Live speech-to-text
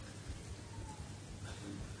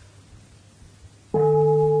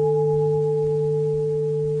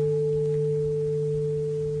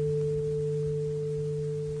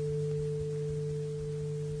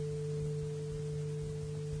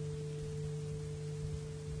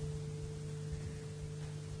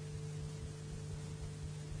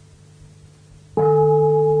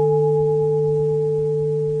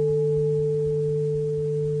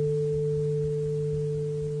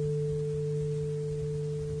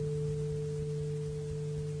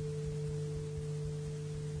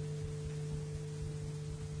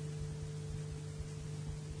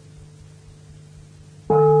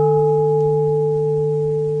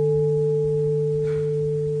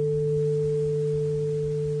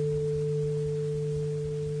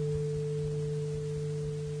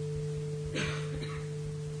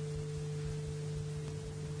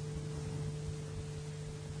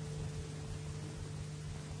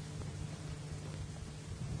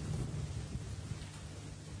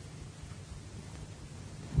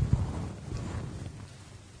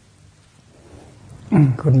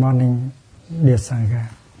Good morning, dear Sangha.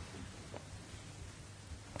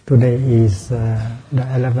 Today is the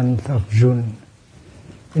 11th of June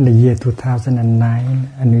in the year 2009,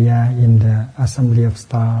 and we are in the Assembly of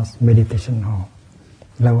Stars Meditation Hall,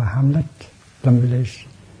 Lower Hamlet, Plum Village,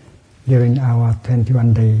 during our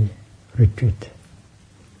 21-day retreat.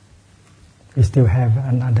 We still have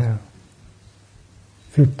another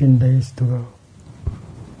 15 days to go.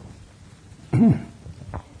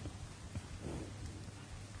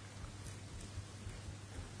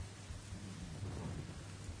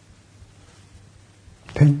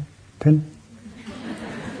 10.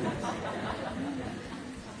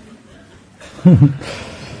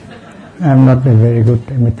 I'm not a very good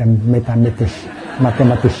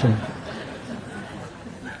mathematician.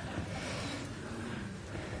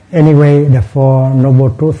 Anyway, the Four Noble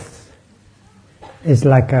Truths is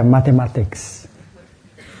like mathematics.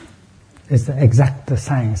 It's the exact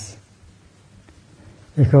science.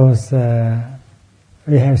 Because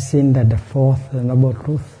we have seen that the fourth Noble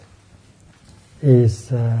Truth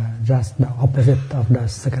is just the opposite of the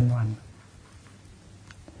second one.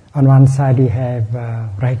 On one side we have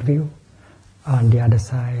right view, on the other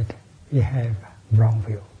side we have wrong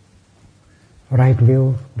view. Right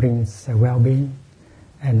view brings well-being,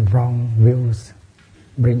 and wrong views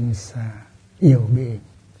brings ill-being.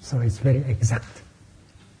 So it's very exact.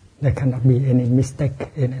 There cannot be any mistake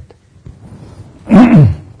in it.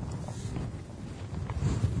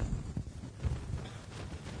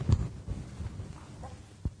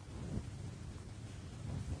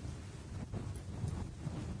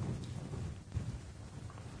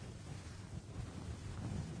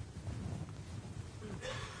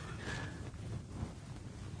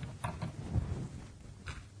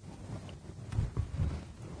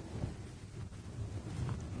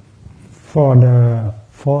 For the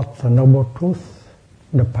fourth Noble Truth,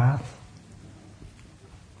 the path,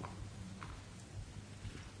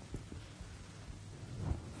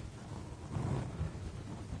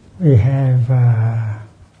 we have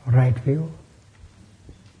right view,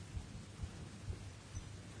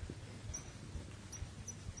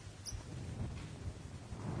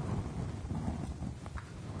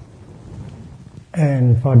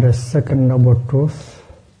 and for the second Noble Truth,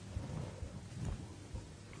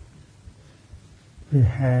 we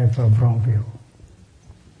have a wrong view.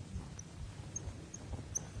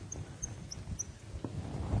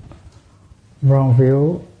 Wrong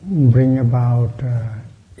view bring about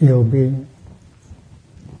ill-being.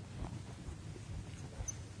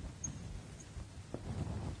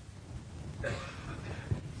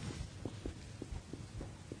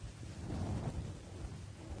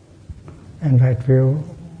 And right view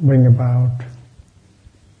bring about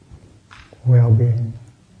well-being.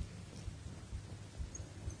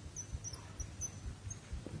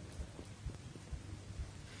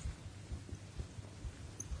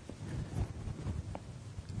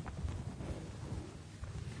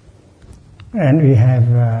 And we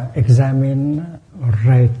have examined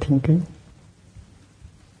right thinking.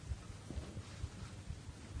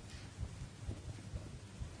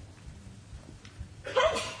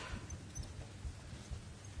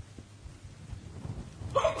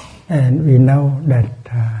 And we know that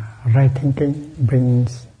right thinking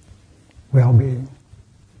brings well-being.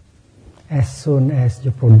 As soon as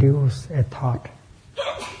you produce a thought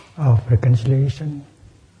of reconciliation,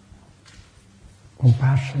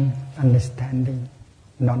 compassion, understanding,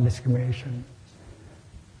 non-discrimination,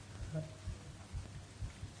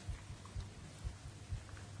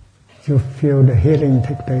 you feel the healing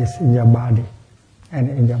take place in your body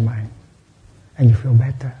and in your mind, and you feel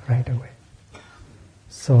better right away.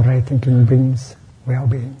 So right thinking brings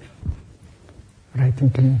well-being. Right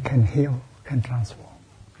thinking can heal, can transform.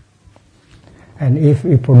 And if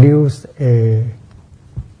we produce a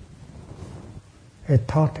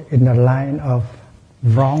thought in the line of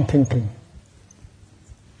wrong thinking,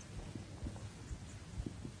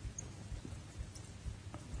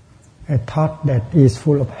 a thought that is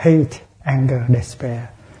full of hate, anger,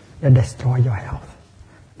 despair, that destroy your health,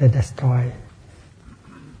 that destroy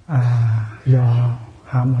your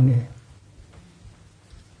harmony,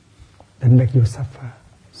 that make you suffer.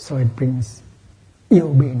 So it brings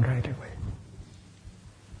ill-being right away.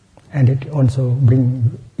 And it also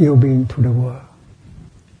brings ill-being to the world.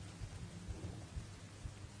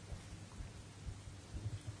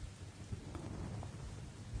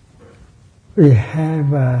 We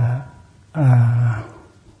have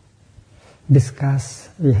discussed,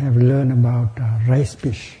 we have learned about right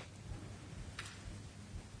speech.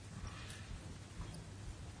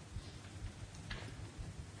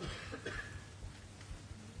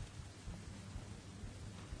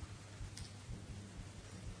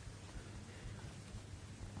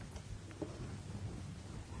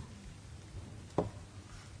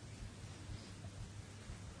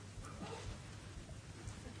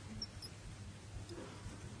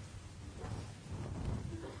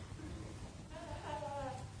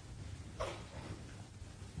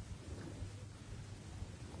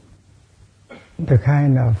 the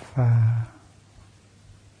kind of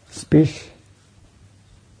speech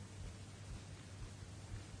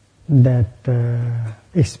that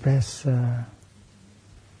express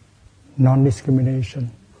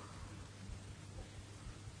non-discrimination,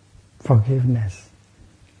 forgiveness,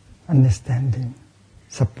 understanding,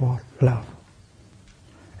 support, love.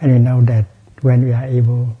 And we know that when we are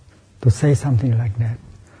able to say something like that,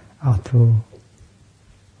 or to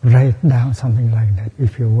write down something like that, we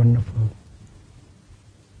feel wonderful.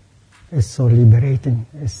 It's so liberating,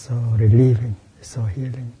 it's so relieving, it's so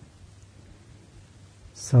healing.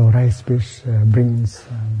 So right speech brings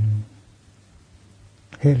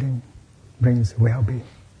healing, brings well-being.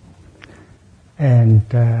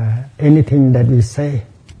 And anything that we say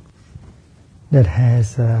that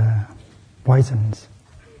has poisons,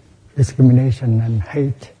 discrimination and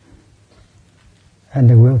hate, and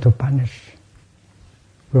the will to punish,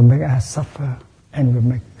 will make us suffer and will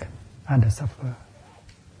make others suffer.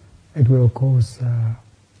 It will cause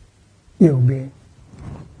ill-being,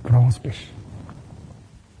 wrong speech.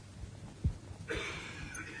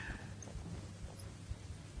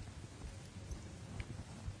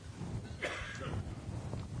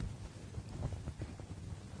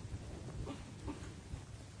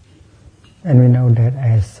 And we know that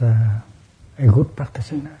as a good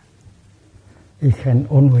practitioner, he can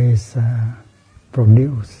always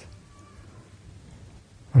produce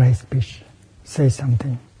right speech, say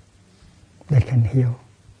something that can heal,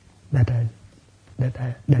 that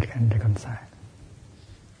can reconcile.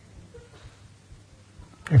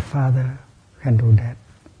 A father can do that,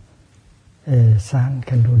 a son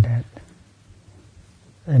can do that,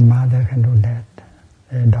 a mother can do that,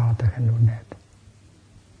 a daughter can do that.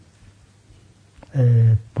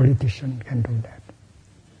 A politician can do that.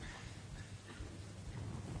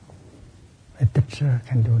 A teacher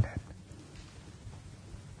can do that.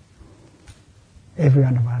 Every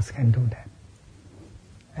one of us can do that.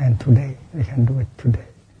 And today, we can do it today.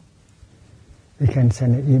 We can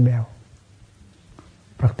send an email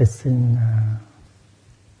practicing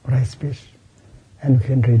right speech, and we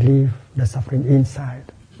can relieve the suffering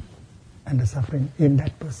inside and the suffering in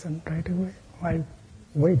that person right away. Why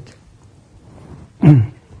wait?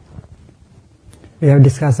 We have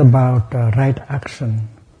discussed about right action.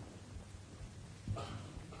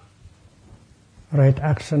 Right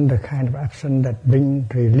action, the kind of action that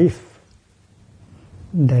brings relief,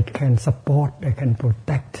 that can support, that can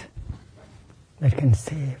protect, that can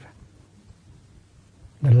save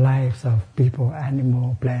the lives of people,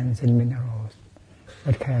 animals, plants, and minerals,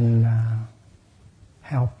 that can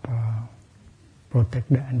help protect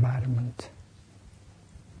the environment,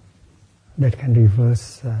 that can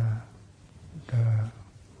reverse the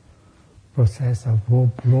process of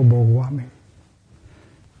global warming.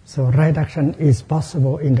 So right action is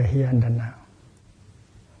possible in the here and the now.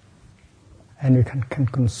 And we can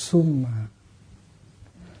consume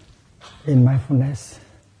in mindfulness,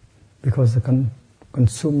 because the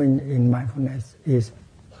consuming in mindfulness is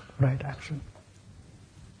right action.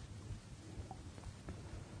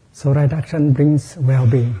 So right action brings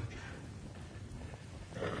well-being.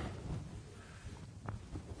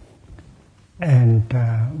 And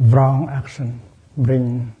wrong action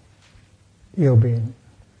brings ill-being.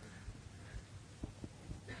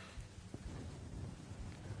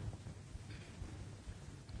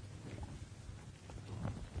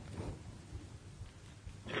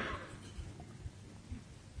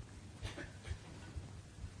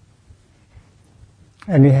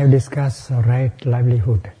 And we have discussed right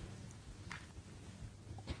livelihood,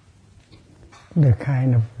 the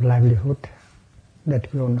kind of livelihood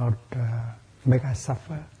that will not make us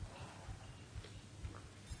suffer,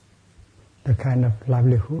 the kind of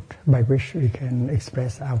livelihood by which we can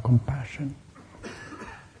express our compassion,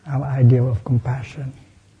 our ideal of compassion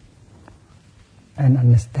and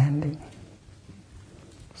understanding.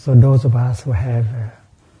 So those of us who have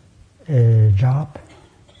a job,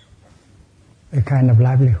 a kind of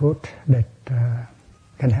livelihood that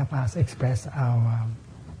can help us express our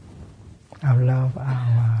love,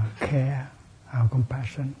 our care, our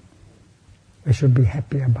compassion, we should be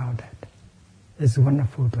happy about that. It's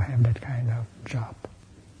wonderful to have that kind of job,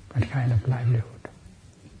 that kind of livelihood.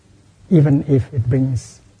 Even if it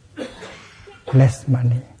brings less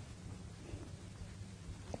money,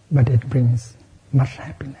 but it brings much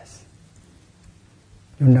happiness.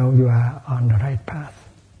 You know you are on the right path,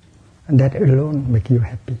 and that alone makes you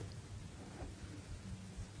happy.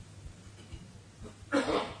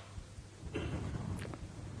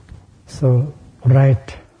 So,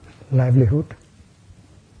 right livelihood,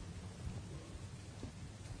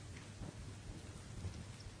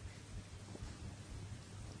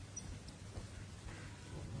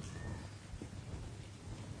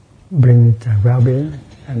 bring well-being,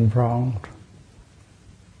 and wrong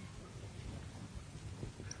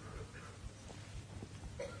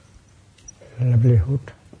livelihood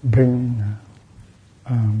bring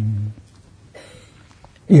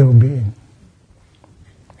ill-being,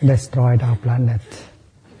 destroy our planet.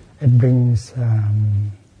 It brings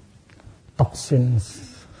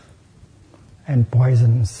toxins and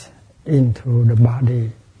poisons into the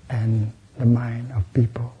body and the mind of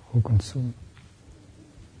people who consume.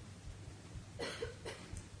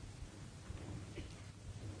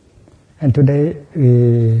 And today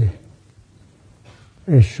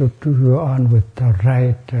we should go on with the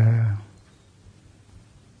right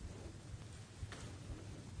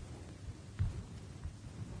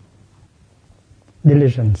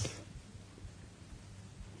diligence.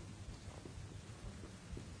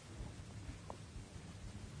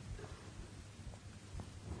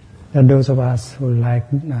 And those of us who like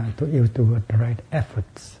to use the word right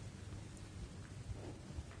efforts,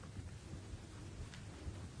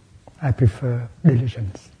 I prefer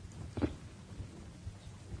diligence.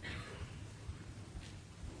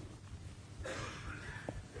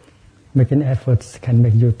 Making efforts can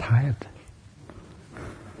make you tired.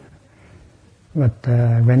 But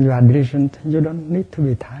when you are diligent, you don't need to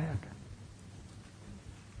be tired.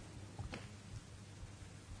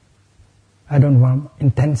 I don't want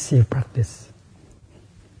intensive practice.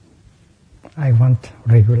 I want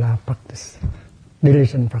regular practice,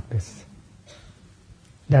 diligent practice.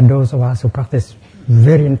 There are those of us who practice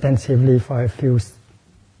very intensively for a few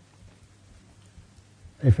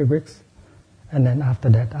weeks, and then after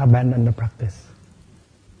that abandon the practice.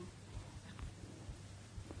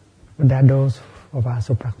 But there are those of us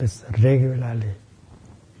who practice regularly,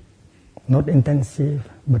 not intensive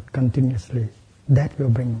but continuously. That will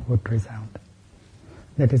bring good result.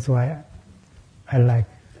 That is why I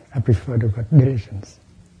prefer the word diligence.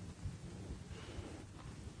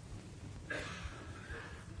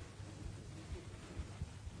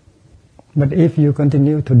 But if you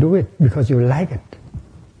continue to do it because you like it,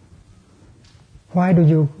 why do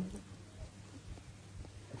you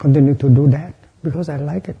continue to do that? Because I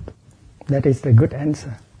like it. That is the good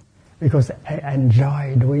answer. Because I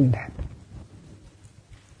enjoy doing that.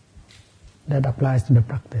 That applies to the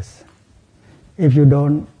practice. If you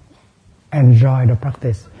don't enjoy the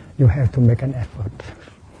practice, you have to make an effort.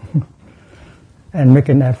 And make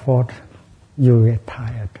an effort, you get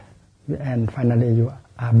tired. And finally you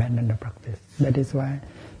abandon the practice. That is why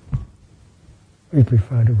we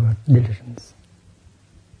prefer the word diligence.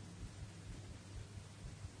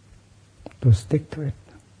 To stick to it.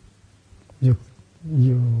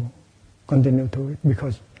 You continue to it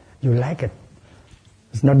because you like it.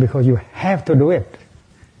 It's not because you have to do it.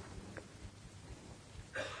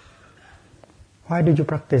 Why do you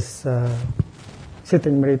practice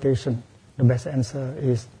sitting meditation? The best answer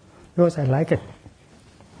is because I like it.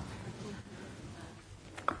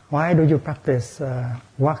 Why do you practice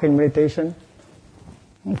walking meditation?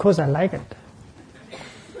 Because I like it.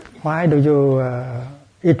 Why do you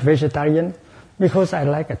eat vegetarian? Because I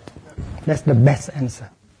like it. That's the best answer.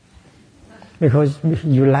 Because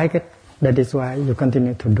you like it, that is why you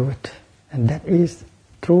continue to do it. And that is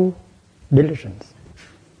true diligence,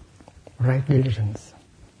 right diligence.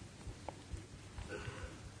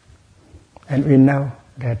 And we know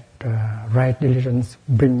that right diligence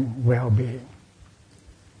brings well-being.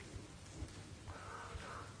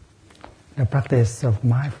 The practice of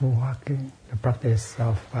mindful walking, the practice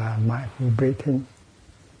of mindful breathing,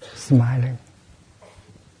 smiling,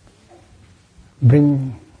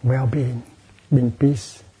 bring well-being, bring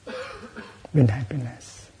peace, bring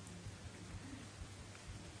happiness.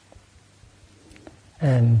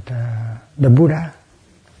 And the Buddha,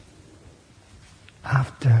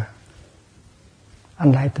 after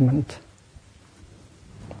enlightenment,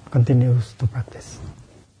 continues to practice.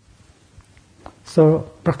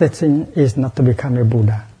 So practicing is not to become a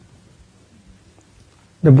Buddha.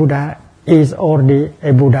 The Buddha is already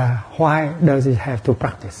a Buddha. Why does he have to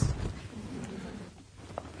practice?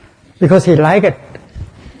 Because he likes it.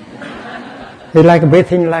 He likes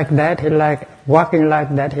breathing like that, he likes walking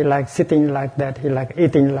like that, he likes sitting like that, he likes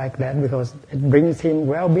eating like that, because it brings him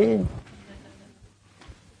well-being.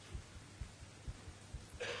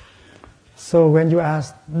 So when you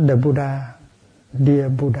ask the Buddha, dear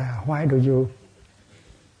Buddha, why do you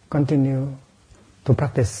continue to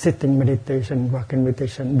practice sitting meditation, walking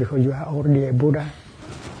meditation? Because you are already a Buddha.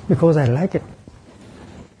 Because I like it.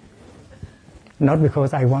 Not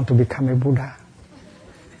because I want to become a Buddha.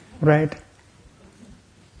 Right?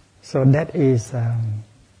 So that is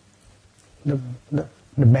the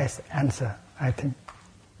best answer, I think.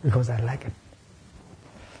 Because I like it.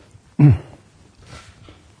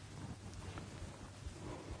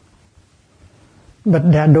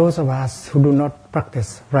 But there are those of us who do not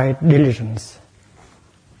practice right diligence.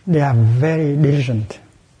 They are very diligent,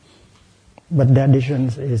 but their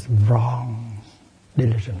diligence is wrong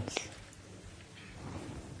diligence.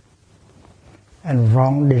 And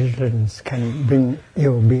wrong diligence can bring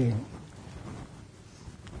ill being.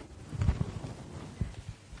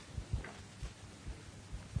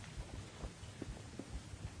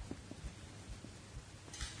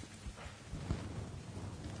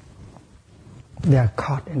 They are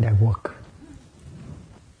caught in their work.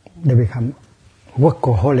 They become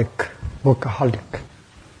workaholic.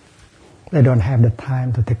 They don't have the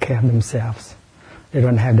time to take care of themselves. They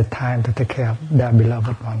don't have the time to take care of their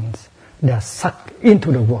beloved ones. They are sucked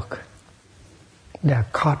into the work. They are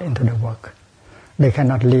caught into the work. They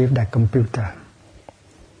cannot leave their computer.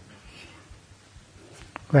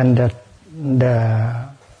 When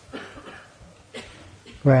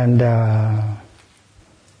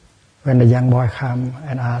the young boy come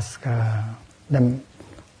and ask them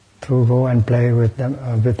to go and play with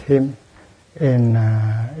him in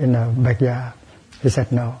a backyard, he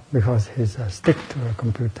said no, because he's stick to a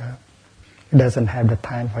computer. He doesn't have the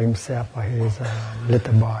time for himself or his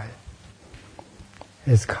little boy.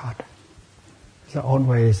 He's caught. He's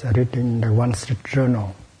always reading the Wall Street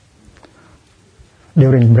Journal.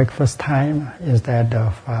 During breakfast time, instead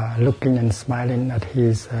of looking and smiling at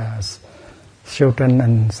his children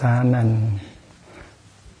and son and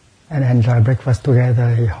enjoy breakfast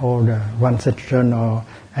together, he hold Wall Street Journal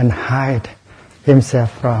and hide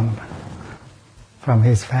himself from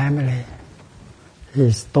his family.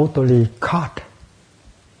 He's totally caught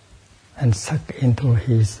and sucked into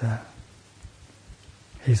his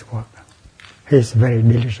work. He's very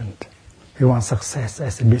diligent. He wants success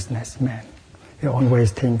as a businessman. He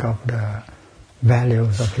always think of the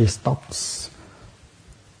values of his stocks,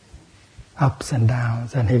 ups and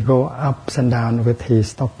downs, and he go ups and down with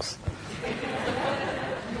his stocks.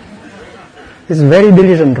 He's very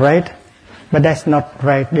diligent, right? But that's not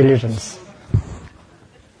right diligence.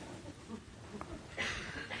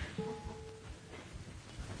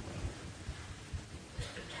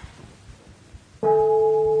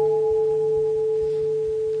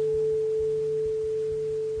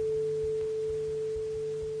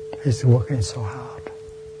 He's working so hard.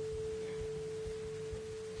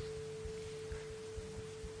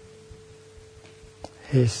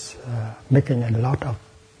 He's making a lot of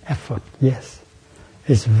effort, yes.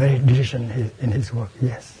 He's very diligent in his work,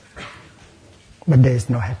 yes. But there is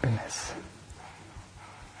no happiness.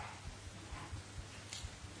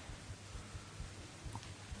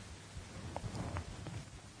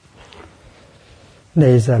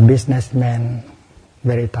 There is a businessman,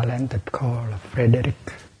 very talented, called Frederick.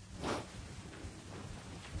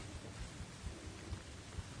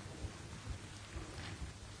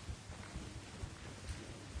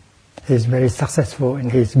 He's very successful in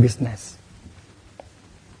his business.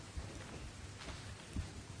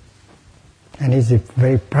 And he's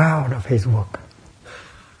very proud of his work.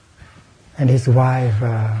 And his wife,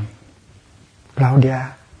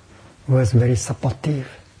 Claudia, was very supportive.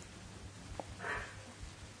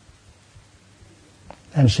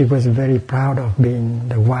 And she was very proud of being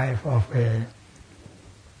the wife of the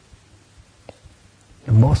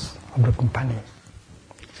boss of the company.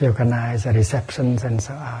 She organized receptions and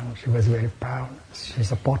so on. She was very proud. She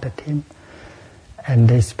supported him. And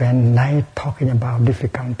they spend night talking about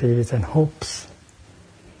difficulties and hopes.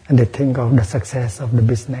 And they think of the success of the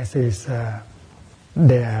business is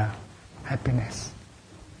their happiness.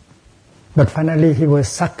 But finally he was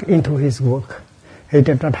sucked into his work. He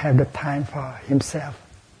did not have the time for himself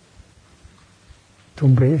to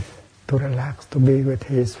breathe, to relax, to be with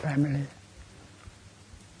his family.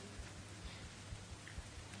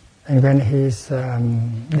 And when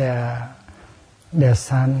their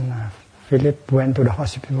son Philip went to the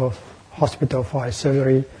hospital for a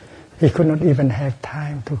surgery, he could not even have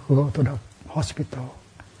time to go to the hospital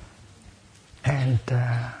and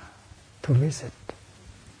to visit.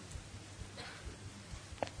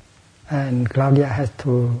 And Claudia had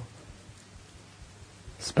to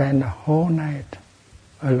spend the whole night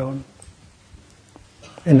alone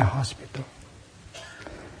in the hospital.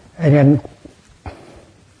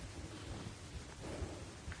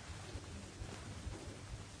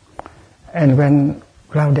 And when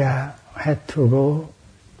Claudia had to go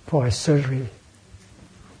for a surgery,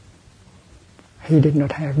 he did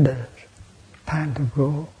not have the time to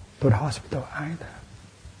go to the hospital either.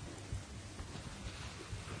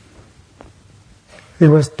 He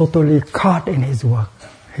was totally caught in his work,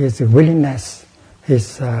 his willingness,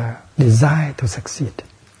 his desire to succeed.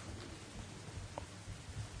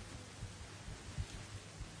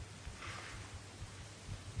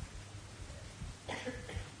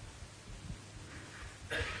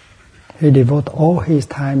 He devotes all his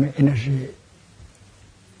time and energy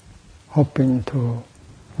hoping to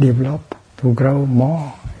develop, to grow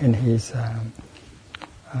more in his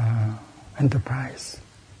enterprise.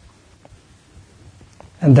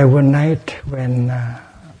 And there was one night when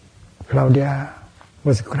Claudia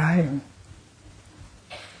was crying,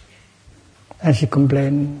 and she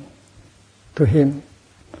complained to him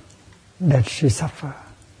that she suffered.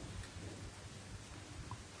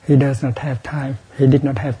 He does not have time. He did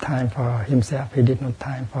not have time for himself. He did not have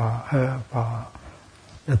time for her, for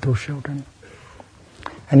the two children.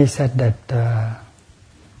 And he said that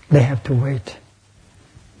they have to wait.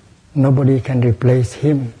 Nobody can replace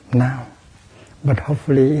him now. But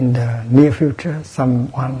hopefully in the near future,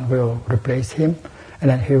 someone will replace him, and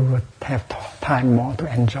then he would have time more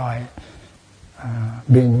to enjoy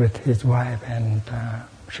being with his wife and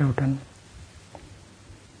children.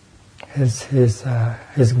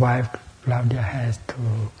 His wife, Claudia, has to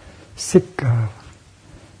seek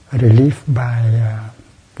relief by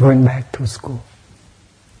going back to school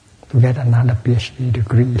to get another PhD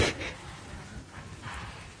degree,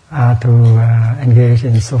 to engage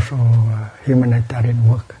in social humanitarian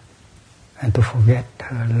work, and to forget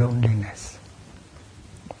her loneliness.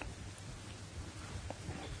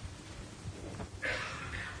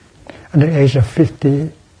 At the age of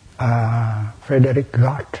 50, Frederick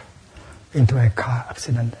got into a car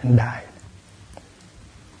accident and died.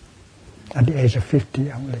 At the age of 50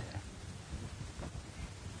 only.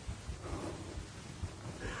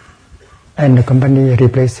 And the company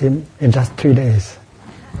replaced him in just 3 days.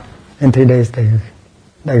 In 3 days they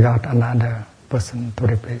got another person to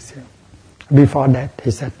replace him. Before that,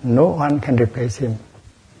 he said, no one can replace him.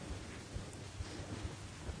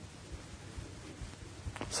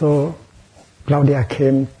 So Claudia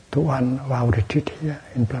came to one of our retreat here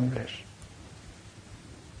in Plum Village.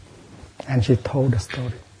 And she told a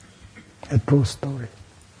story, a true story.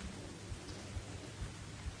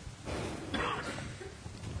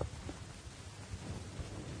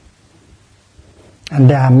 And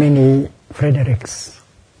there are many Fredericks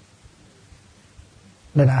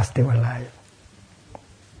that are still alive.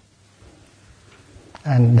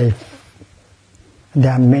 And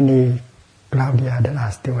there are many Claudia that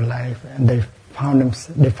are still alive, and they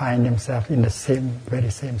find themselves in the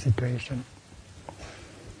very same situation.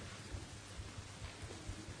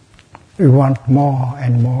 We want more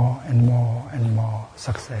and more and more and more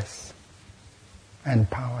success and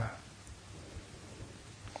power.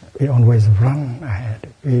 We always run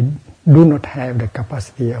ahead. We do not have the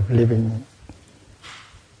capacity of living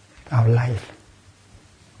our life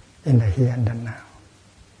in the here and the now.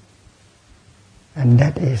 And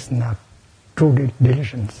that is not true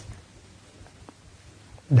diligence.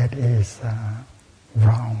 That is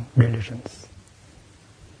wrong diligence.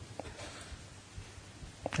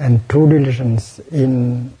 And true diligence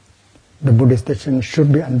in the Buddhist teaching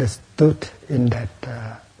should be understood in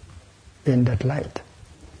that light.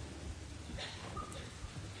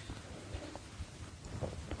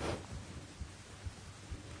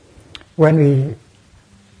 When we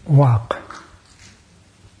walk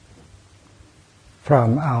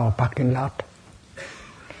from our parking lot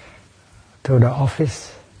to the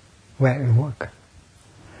office where we work,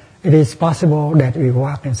 it is possible that we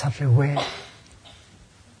walk in such a way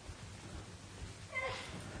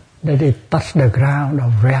that it touches the ground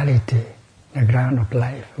of reality, the ground of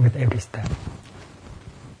life with every step.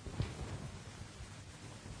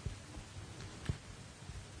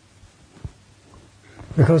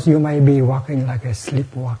 Because you might be walking like a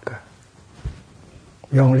sleepwalker.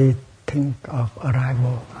 You only think of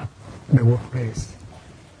arrival at the workplace.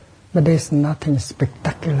 But there's nothing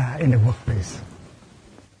spectacular in the workplace.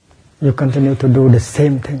 You continue to do the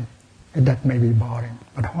same thing. That may be boring.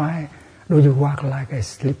 But why do you walk like a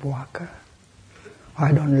sleepwalker?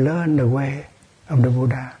 Why don't learn the way of the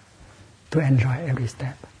Buddha to enjoy every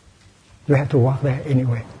step? You have to walk there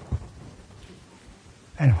anyway.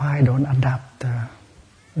 And why don't adapt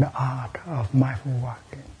the art of mindful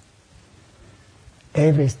walking?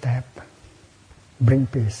 Every step bring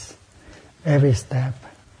peace. Every step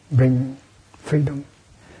bring freedom.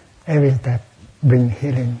 Every step bring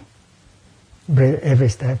healing. Every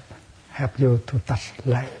step help you to touch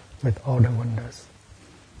life with all the wonders.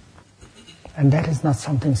 And that is not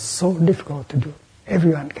something so difficult to do.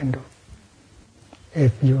 Everyone can do.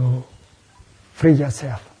 If you free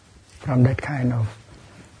yourself from that kind of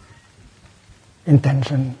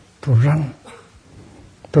intention to run,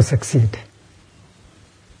 to succeed.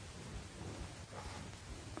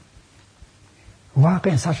 Walk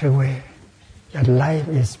in such a way that life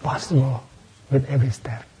is possible with every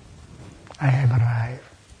step. I have arrived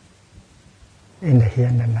in the here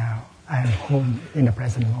and the now. I am home in the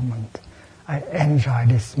present moment. I enjoy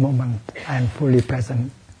this moment. I am fully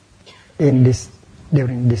present in this,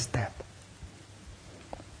 during this step.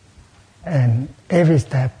 And every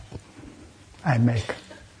step I make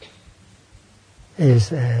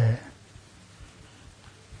is a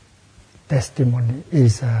testimony,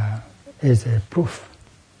 is a proof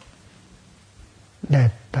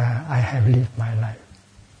that I have lived my life.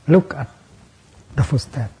 Look at the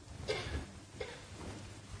footstep.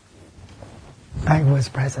 I was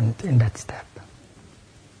present in that step.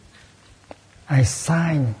 I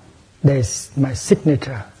signed my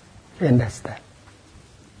signature in that step.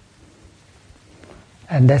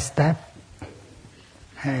 And that step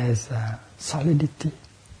has solidity.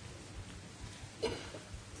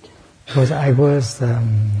 Because I was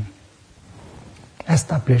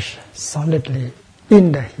established solidly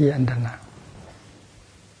in the here and the now.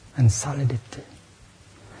 And solidity.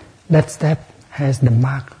 That step has the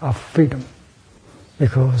mark of freedom.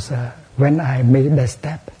 Because when I made that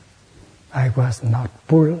step, I was not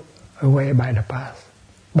pulled away by the past,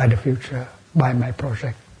 by the future, by my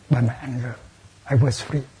project, by my anger. I was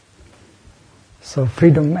free. So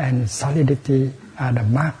freedom and solidity are the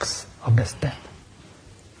marks of the step.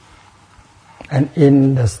 And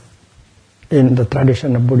in the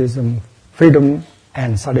tradition of Buddhism, freedom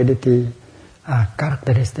and solidity are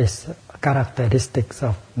characteristics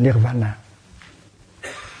of nirvana.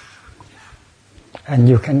 And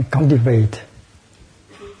you can cultivate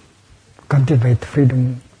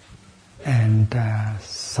freedom and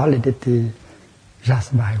solidity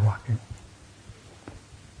just by walking.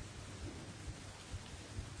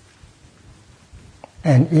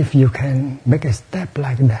 And if you can make a step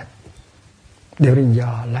like that during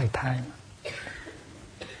your lifetime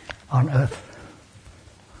on earth,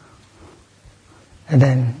 and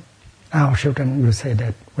then our children will say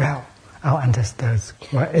that, well, our ancestors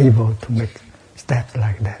were able to make steps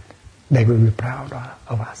like that. They will be proud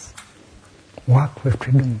of us. Walk with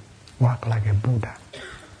freedom, walk like a Buddha.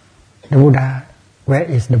 The Buddha, where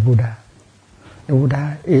is the Buddha? The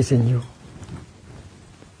Buddha is in you.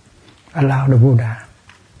 Allow the Buddha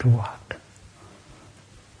to walk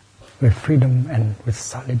with freedom and with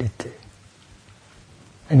solidity.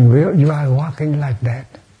 And when you are walking like that,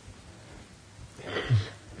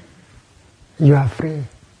 you are free.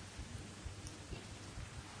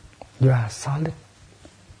 You are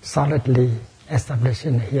solidly established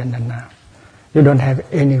in the here and the now. You don't have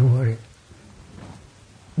any worry.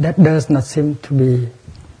 That does not seem to be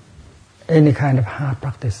any kind of hard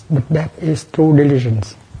practice, but that is true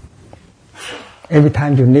diligence. Every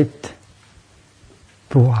time you need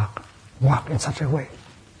to walk in such a way.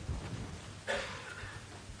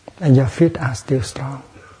 And your feet are still strong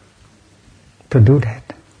to do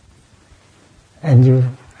that. And you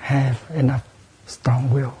have enough strong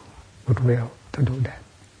will, goodwill to do that.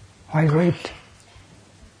 Why wait?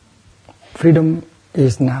 Freedom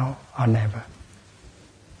is now or never.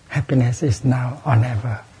 Happiness is now or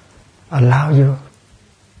never. Allow you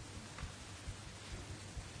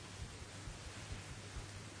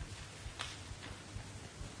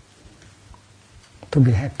to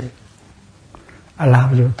be happy.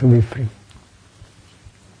 Allow you to be free.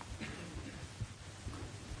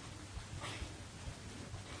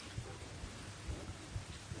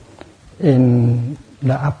 In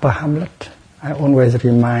the Upper Hamlet, I always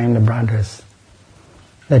remind the brothers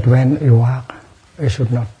that when we walk, we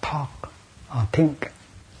should not talk or think.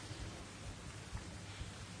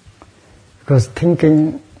 Because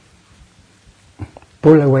thinking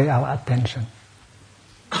pulls away our attention.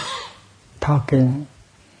 Talking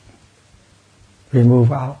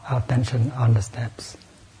remove our attention on the steps.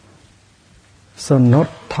 So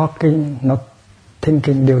not talking, not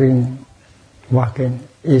thinking during walking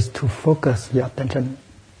is to focus your attention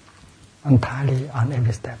entirely on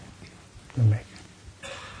every step you make.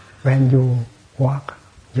 When you walk,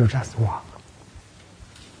 you just walk.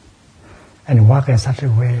 And walk in such a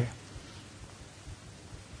way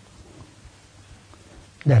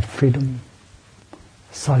that freedom,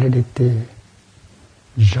 solidity,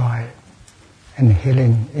 joy, and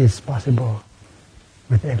healing is possible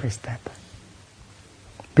with every step.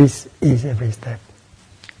 Peace is every step.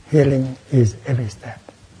 Healing is every step.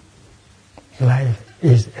 Life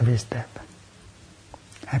is every step.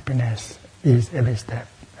 Happiness is every step.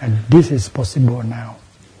 And this is possible now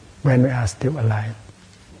when we are still alive,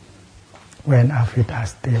 when our feet are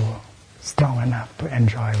still strong enough to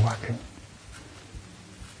enjoy walking.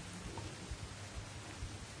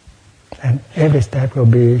 And every step will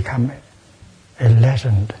become a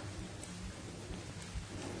legend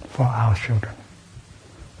for our children,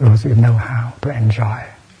 because we know how to enjoy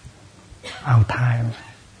our time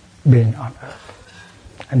being on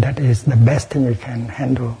earth. And that is the best thing we can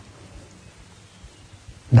handle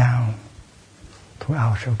down to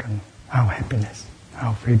our children, our happiness,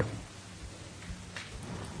 our freedom.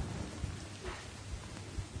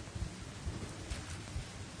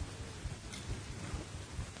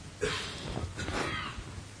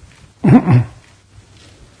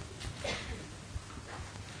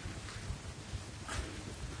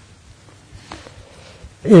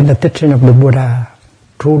 In the teaching of the Buddha,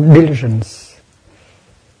 true diligence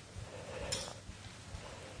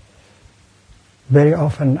very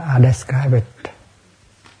often are described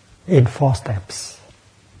in 4 steps.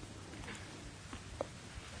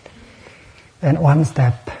 And one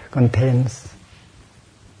step contains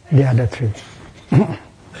the other 3.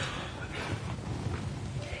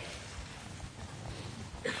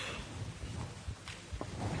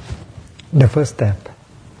 The first step.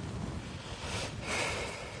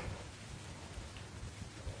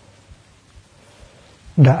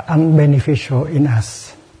 The unbeneficial in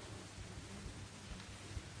us.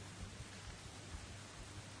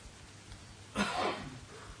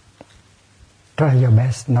 Try your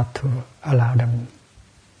best not to allow them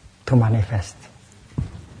to manifest.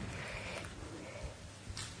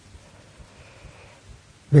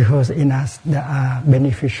 Because in us there are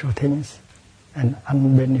beneficial things and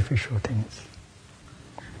unbeneficial things.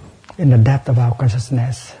 In the depth of our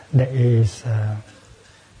consciousness, there is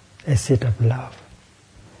a seed of love,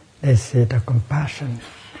 a seed of compassion,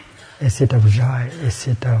 a seed of joy, a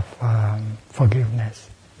seed of forgiveness.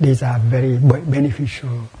 These are very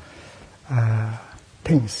beneficial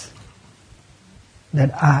things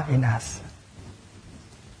that are in us.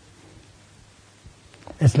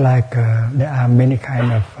 It's like there are many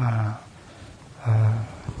kind of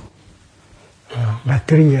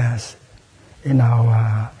bacteria in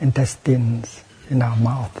our intestines, in our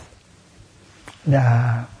mouth. There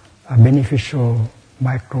are beneficial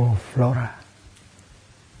microflora,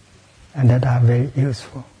 and that are very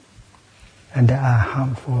useful. And there are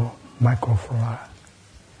harmful microflora.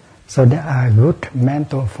 So there are good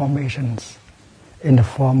mental formations in the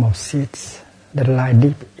form of seeds that lie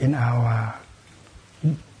deep in our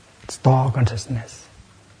store consciousness.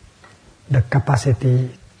 The capacity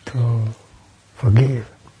to forgive,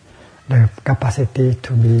 the capacity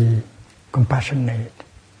to be compassionate,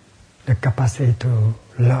 the capacity to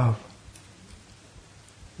love,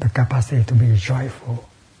 the capacity to be joyful.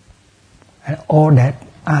 And all that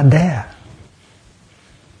are there.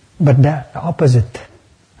 But the opposite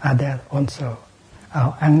are there also.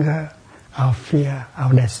 Our anger, our fear,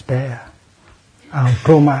 our despair, our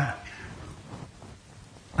trauma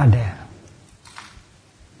are there.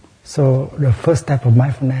 So the first step of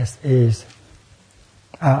mindfulness is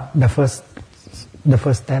the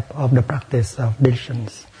first step of the practice of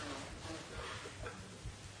diligence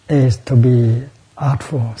is to be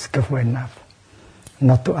artful, skillful enough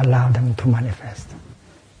not to allow them to manifest.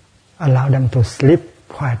 Allow them to sleep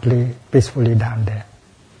quietly, peacefully down there.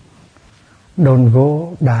 Don't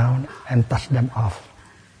go down and touch them off.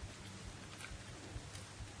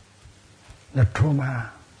 The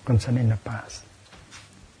trauma concerning the past.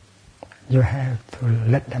 You have to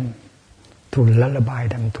let them, to lullaby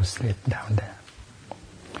them to sleep down there.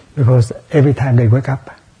 Because every time they wake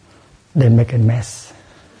up, they make a mess.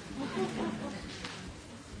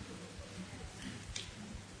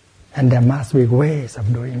 And there must be ways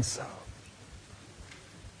of doing so.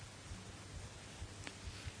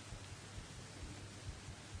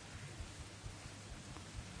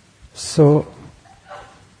 So,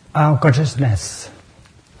 our consciousness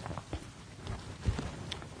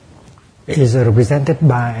is represented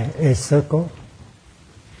by a circle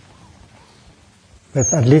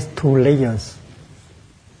with at least 2 layers.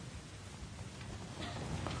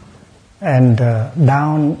 And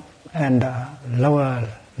down and lower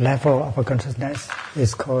level of a consciousness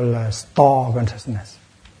is called store consciousness.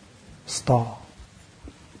 Store.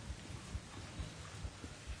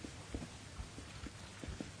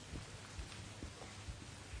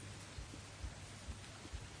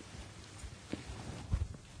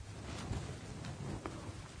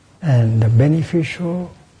 And the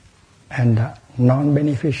beneficial and the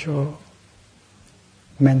non-beneficial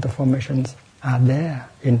mental formations are there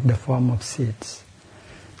in the form of seeds.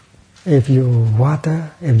 If you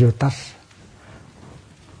water, if you touch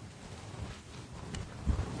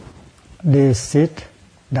the seed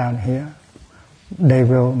down here, they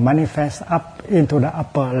will manifest up into the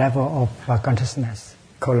upper level of consciousness,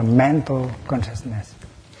 called mental consciousness.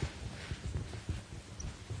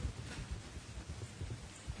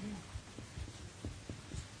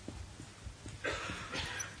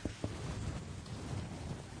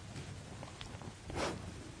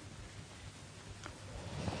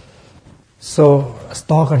 So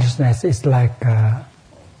store consciousness is like the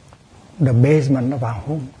basement of our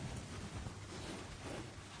home.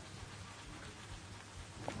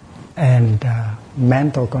 And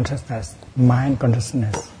mental consciousness, mind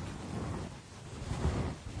consciousness,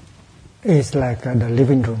 is like the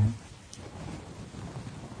living room.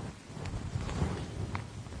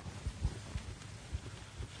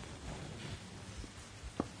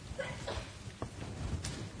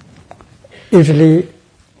 Usually,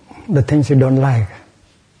 the things you don't like,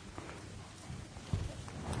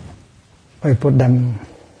 we put them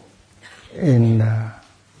in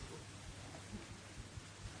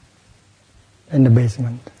the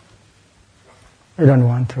basement. We don't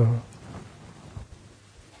want to.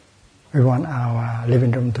 We want our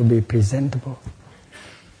living room to be presentable.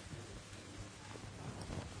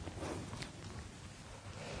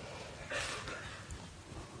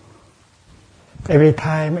 Every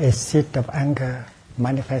time a seed of anger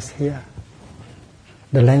manifests here,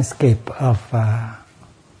 the landscape of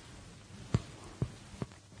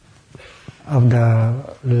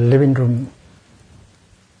the living room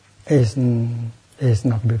is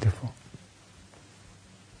not beautiful.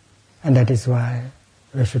 And that is why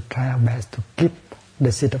we should try our best to keep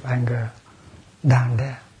the seed of anger down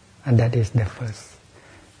there. And that is the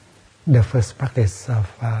first practice of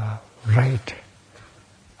right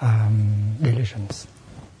delusions.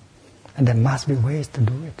 And there must be ways to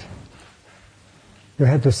do it. You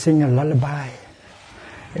have to sing a lullaby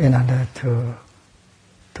in order to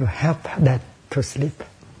help that to sleep.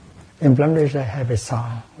 In Plum Ridge, I have a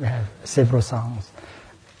song. We have several songs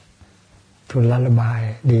to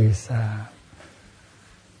lullaby these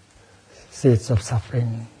seeds of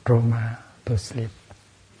suffering, trauma, to sleep,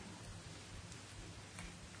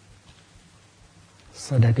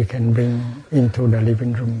 so that you can bring into the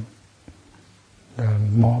living room the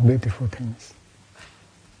more beautiful things.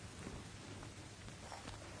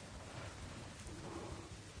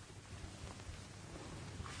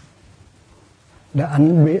 The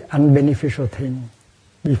unbeneficial thing,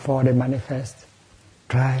 before they manifest,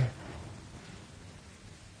 try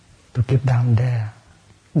to keep them down there.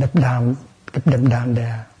 Keep them down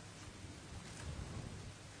there.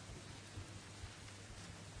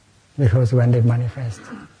 Because when they manifest,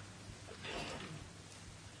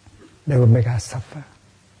 they will make us suffer.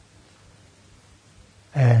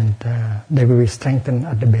 And they will be strengthened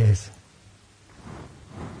at the base.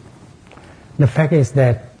 The fact is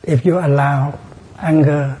that if you allow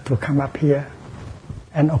anger to come up here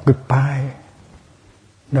and occupy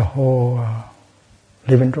the whole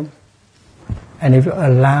living room, and if you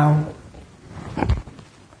allow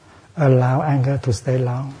anger to stay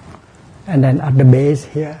long, and then at the base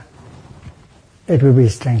here, it will be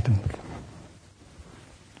strengthened.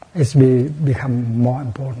 It will become more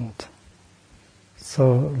important.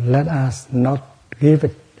 So let us not give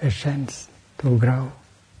it a chance to grow.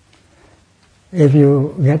 If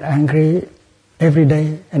you get angry every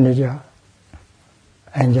day and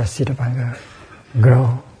your seed of anger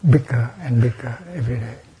grow bigger and bigger every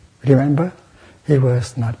day. Remember, he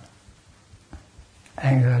was not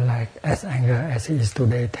as angry as he is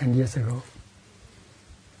today 10 years ago.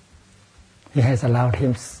 He has allowed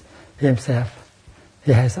himself,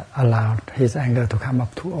 he has allowed his anger to come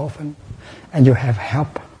up too often, and you have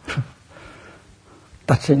help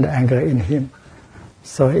touching the anger in him.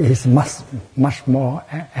 So he is much more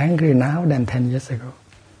angry now than 10 years ago,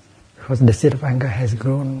 because the seed of anger has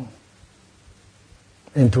grown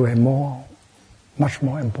into a much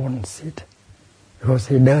more important seed, because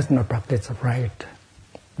he does not practice of right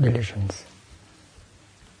delusions.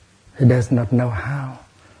 He does not know how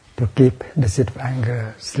to keep the seed of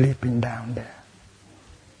anger sleeping down there.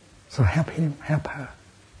 So help him, help her,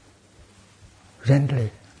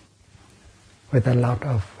 gently, with a lot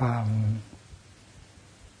of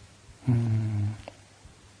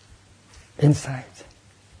insight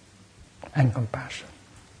and compassion.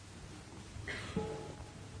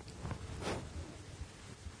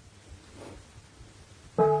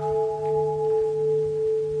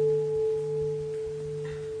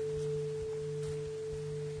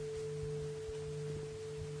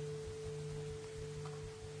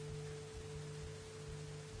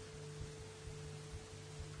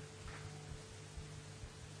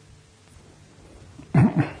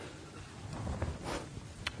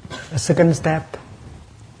 The second step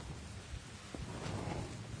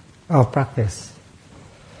of practice,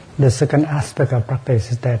 the second aspect of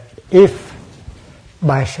practice is that if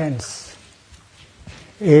by chance,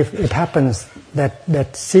 if it happens that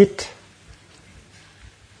that seed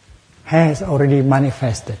has already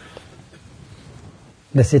manifested,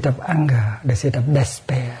 the seed of anger, the seed of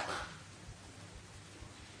despair,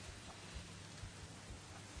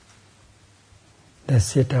 the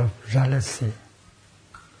seed of jealousy,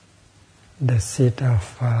 the seed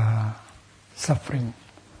of suffering,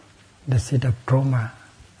 the seed of trauma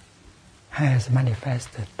has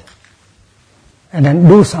manifested. And then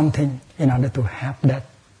do something in order to help that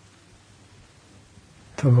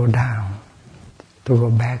to go down, to go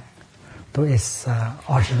back to its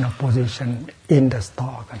original position in the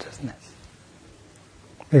star consciousness.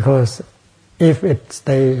 Because if it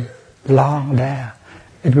stays long there,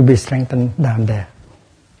 it will be strengthened down there.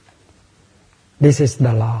 This is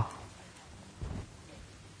the law.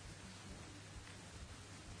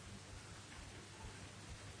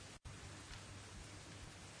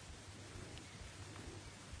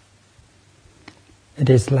 It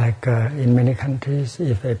is like in many countries,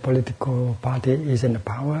 if a political party is in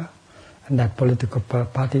power, and that political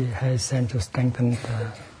party has sent to strengthen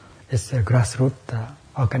its grassroots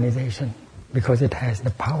organization, because it has the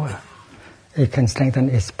power, it can strengthen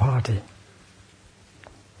its party.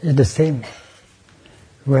 It's the same.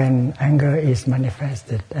 When anger is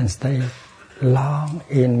manifested and stays long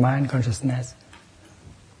in mind consciousness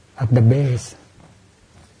at the base,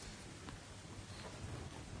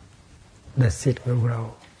 the seed will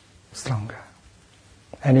grow stronger.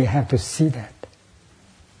 And you have to see that.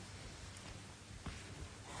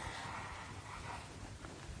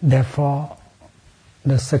 Therefore,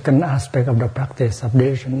 the second aspect of the practice of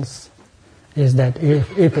diligence is that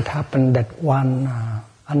if it happens that one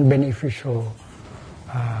unbeneficial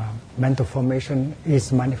mental formation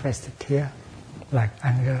is manifested here, like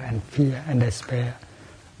anger and fear and despair,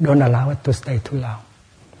 don't allow it to stay too long.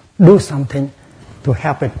 Do something to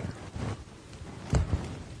help it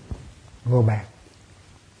go back.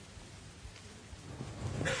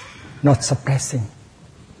 Not suppressing,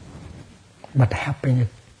 but helping it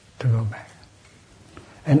to go back.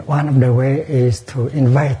 And one of the ways is to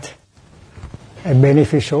invite a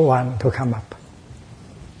beneficial one to come up,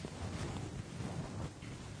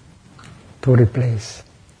 to replace.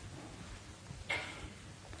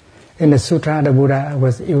 In the sutra, the Buddha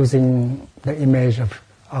was using the image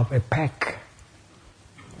of a pack.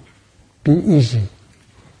 Be easy.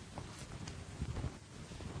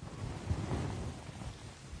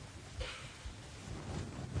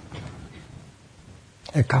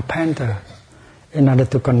 A carpenter, in order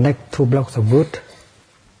to connect two blocks of wood,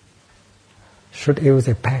 should use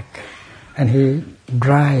a pack, and he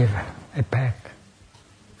drive a pack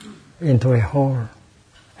into a hole,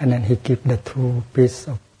 and then he keep the two pieces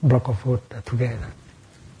of block of wood together.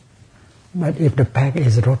 But if the pack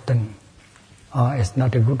is rotten or it's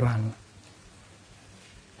not a good one,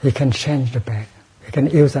 he can change the pack. He can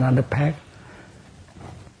use another pack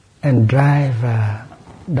and drive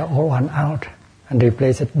the old one out and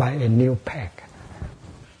replace it by a new pack.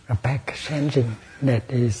 A pack changing,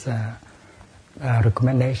 that is a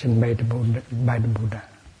recommendation by the Buddha.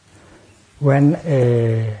 When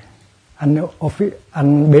a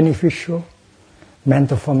unbeneficial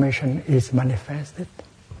mental formation is manifested,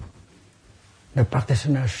 the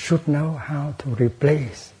practitioner should know how to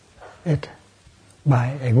replace it by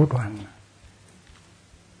a good one.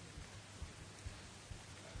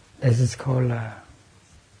 This is called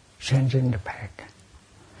changing the pack.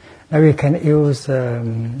 Now we can use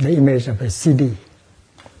the image of a CD.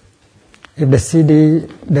 If the CD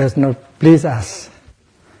does not please us,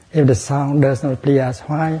 if the sound does not please us,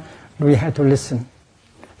 why do we have to listen?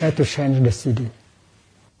 We have to change the CD.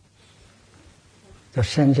 So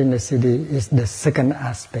changing the CD is the second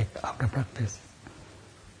aspect of the practice.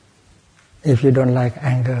 If you don't like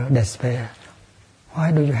anger, despair,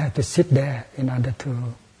 why do you have to sit there in order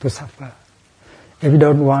to suffer? If you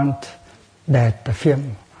don't want that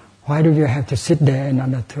film, why do you have to sit there in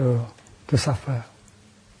order to suffer?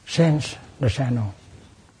 Change the channel.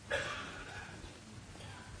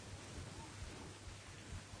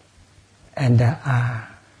 And there are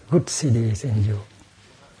good CDs in you.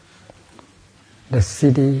 The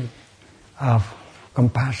CD of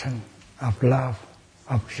compassion, of love,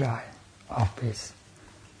 of joy, of peace.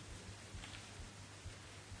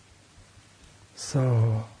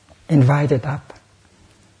 So invite it up,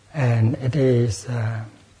 and it is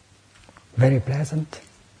very pleasant,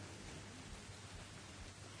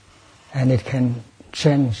 and it can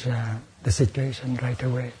change the situation right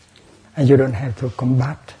away, and you don't have to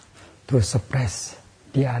combat, to suppress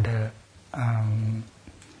the other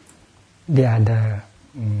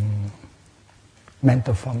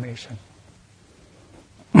mental formation.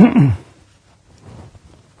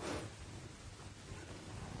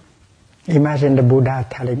 Imagine the Buddha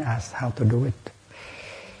telling us how to do it,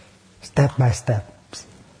 step by step,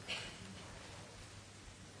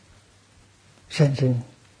 changing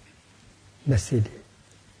the CD.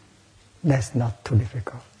 That's not too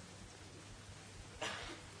difficult.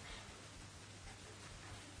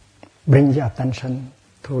 Bring your attention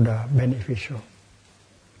to the beneficial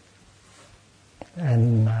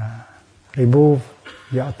and remove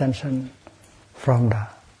your attention from the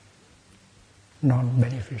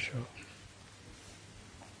non-beneficial.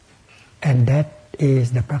 And that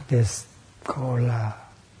is the practice called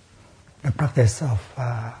the practice of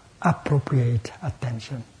appropriate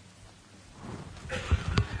attention.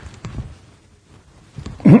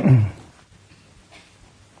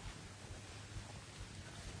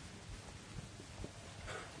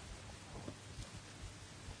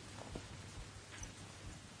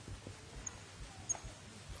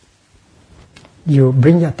 You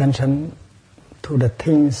bring your attention to the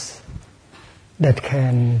things that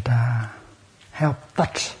can help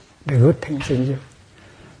touch the good things in you,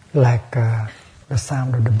 like the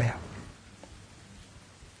sound of the bell.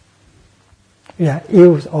 We are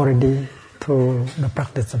used already to the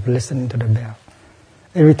practice of listening to the bell.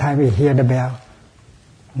 Every time we hear the bell,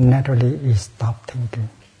 naturally we stop thinking,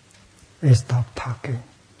 we stop talking,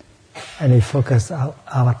 and we focus our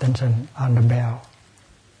attention on the bell.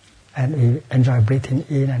 And we enjoy breathing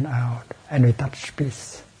in and out, and we touch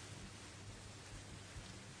peace.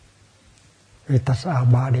 We touch our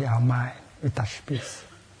body, our mind, we touch peace.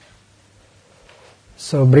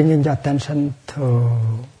 So bringing your attention to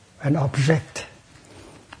an object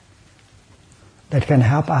that can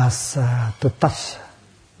help us to touch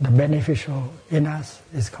the beneficial in us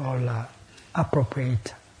is called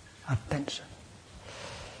appropriate attention.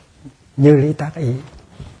 Như lý tác ý.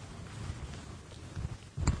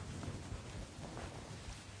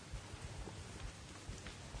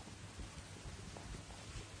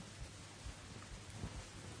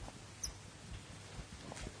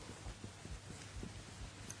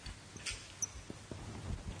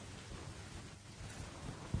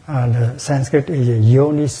 The Sanskrit is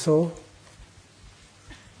Yoniso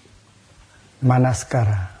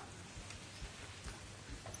Manaskara.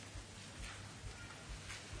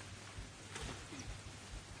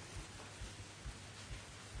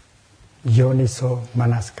 Yoniso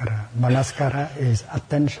Manaskara. Manaskara is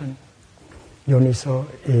attention. Yoniso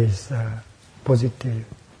is positive.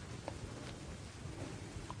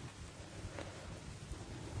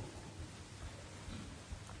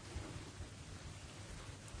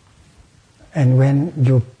 And when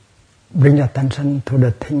you bring your attention to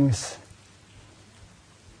the things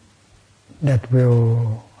that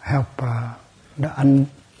will help the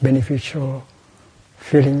unbeneficial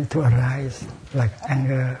feeling to arise, like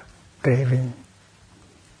anger, craving,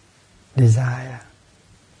 desire,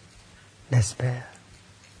 despair,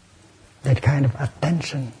 that kind of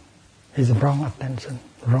attention is wrong attention,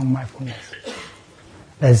 wrong mindfulness.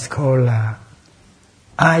 That's called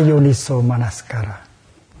ayoniso manaskara.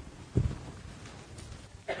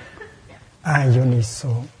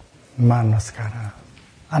 Ayoniso manaskara,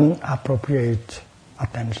 inappropriate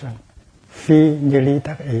attention. Phi như lý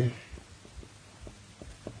tác ý.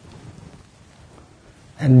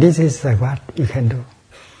 And this is what we can do.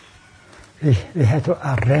 We have to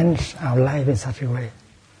arrange our life in such a way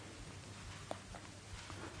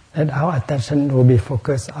that our attention will be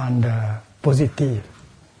focused on the positive,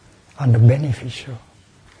 on the beneficial,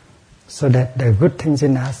 so that the good things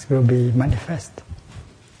in us will be manifest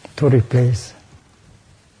to replace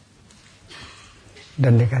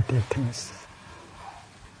the negative things.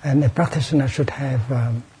 And a practitioner should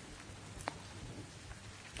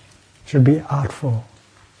be artful,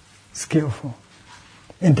 skillful,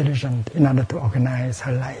 intelligent in order to organize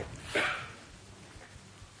her life.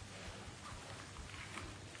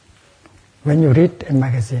 When you read a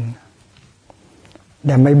magazine,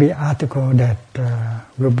 there may be an article that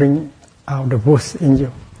will bring out the worst in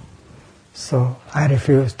you. So I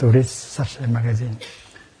refuse to read such a magazine,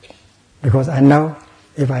 because I know,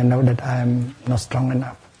 if I know that I am not strong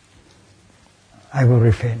enough, I will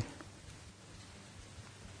refrain.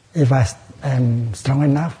 If I am strong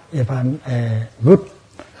enough, if I'm a good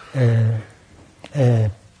a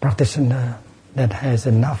practitioner that has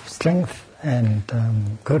enough strength and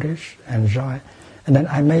courage and joy, and then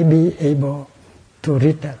I may be able to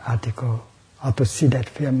read that article or to see that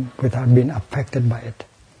film without being affected by it,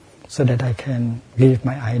 so that I can give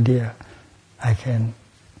my idea, I can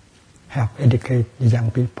help educate the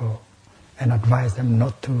young people and advise them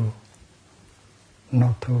not to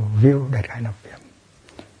view that kind of film.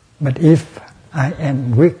 But if I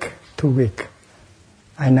am weak, too weak,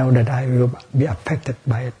 I know that I will be affected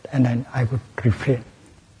by it, and then I would refrain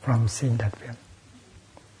from seeing that film.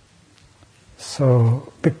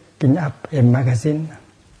 So picking up a magazine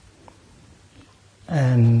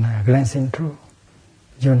and glancing through,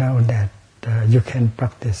 you know that you can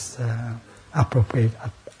practice appropriate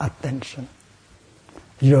attention.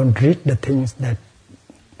 You don't read the things that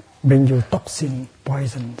bring you toxin,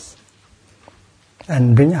 poisons,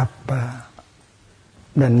 and bring up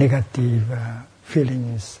the negative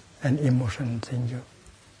feelings and emotions in you.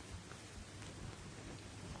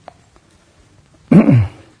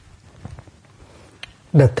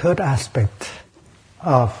 The third aspect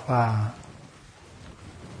of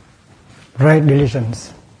right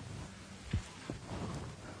diligence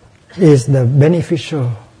is the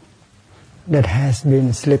beneficial that has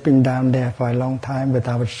been slipping down there for a long time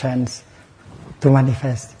without a chance to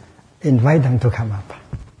manifest. Invite them to come up.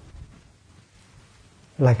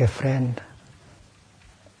 Like a friend,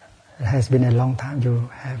 it has been a long time you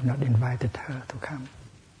have not invited her to come.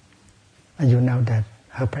 And you know that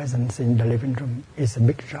her presence in the living room is a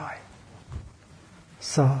big joy.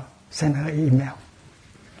 So send her an email.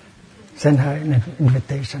 Send her an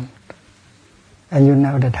invitation. And you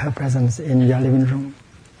know that her presence in your living room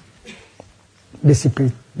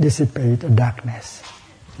dissipate the darkness,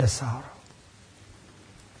 the sorrow.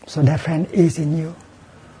 So that friend is in you.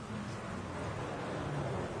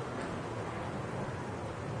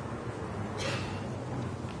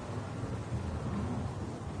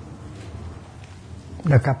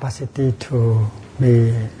 The capacity to be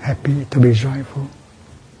happy, to be joyful,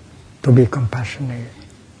 to be compassionate.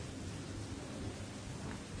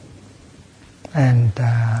 And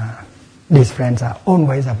these friends are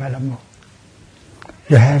always available.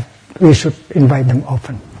 We should invite them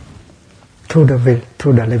often through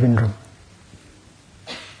the living room.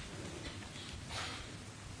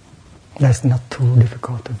 That's not too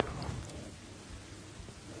difficult to do.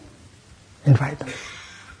 Invite them.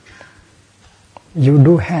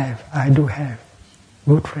 I do have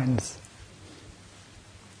good friends.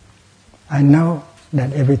 I know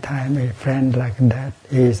that every time a friend like that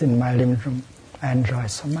is in my living room, I enjoy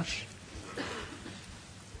so much.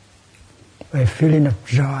 A feeling of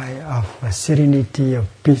joy, of serenity, of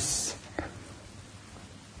peace,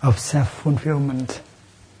 of self-fulfillment,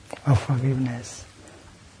 of forgiveness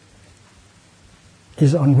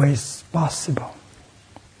is always possible.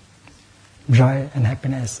 Joy and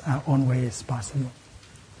happiness are always possible.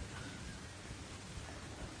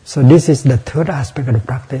 So this is the third aspect of the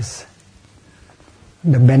practice.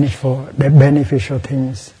 The beneficial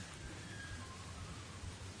things,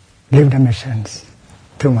 give them a chance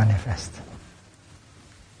to manifest.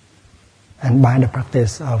 And by the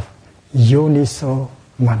practice of Yoniso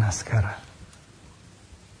Manaskara,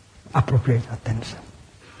 appropriate attention.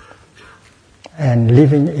 And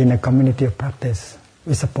living in a community of practice,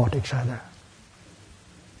 we support each other.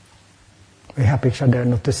 We help each other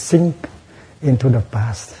not to sink into the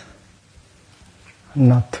past,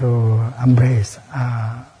 not to embrace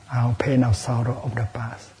our pain, our sorrow of the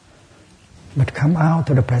past, but come out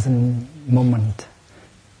to the present moment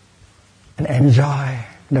and enjoy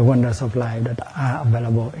the wonders of life that are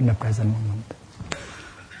available in the present moment.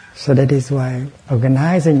 So that is why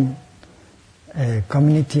organizing a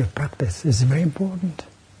community of practice is very important.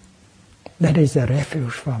 That is a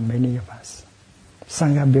refuge for many of us.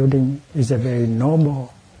 Sangha building is a very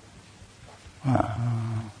noble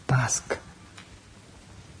task.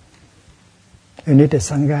 We need a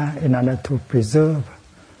Sangha in order to preserve,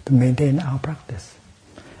 to maintain our practice.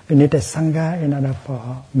 We need a Sangha in order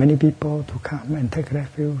for many people to come and take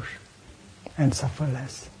refuge and suffer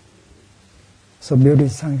less. So building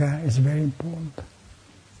Sangha is very important.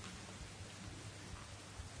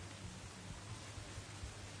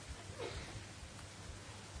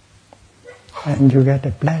 And you get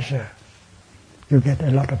a pleasure. You get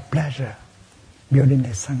a lot of pleasure building a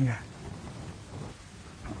Sangha.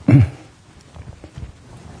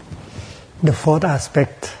 The fourth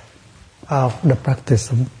aspect of the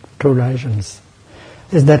practice of true relations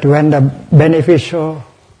is that when the beneficial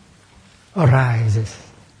arises,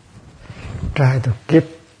 try to keep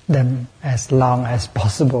them as long as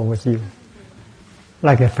possible with you,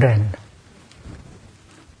 like a friend.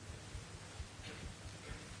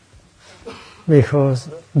 Because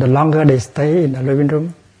the longer they stay in the living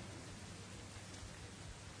room,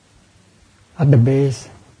 at the base,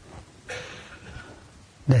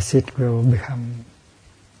 the seat will become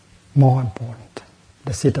more important,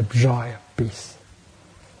 the seat of joy, of peace.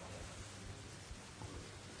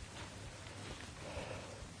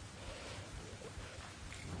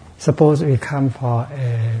 Suppose we come for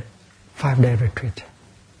a 5-day retreat.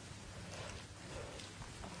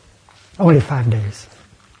 Only 5 days.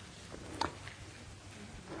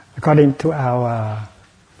 According to our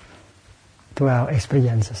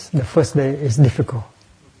experiences, the first day is difficult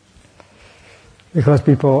because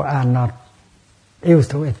people are not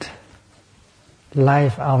used to it.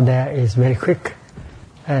 Life out there is very quick,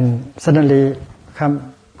 and suddenly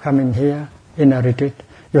coming here in a retreat,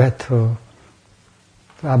 you have to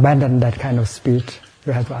abandon that kind of speech.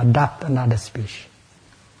 You have to adopt another speech.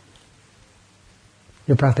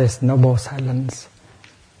 You practice noble silence.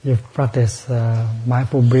 You practice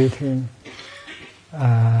mindful breathing.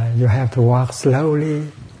 You have to walk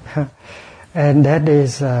slowly, and that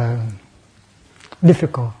is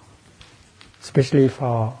difficult, especially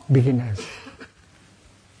for beginners.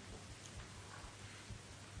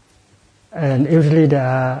 And usually there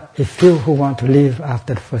are a few who want to leave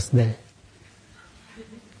after the first day.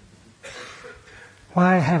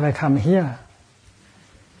 Why have I come here?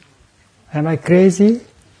 Am I crazy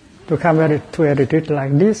to come to a retreat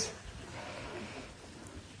like this?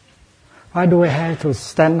 Why do I have to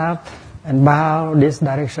stand up and bow this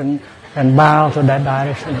direction and bow to that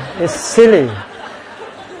direction? It's silly.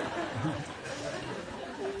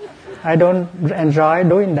 I don't enjoy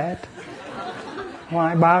doing that.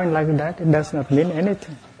 Why bowing like that? It does not mean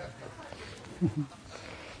anything.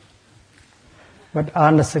 But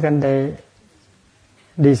on the second day,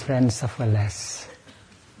 these friends suffer less.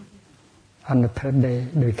 On the third day,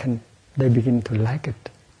 they begin to like it.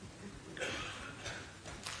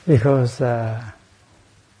 Because the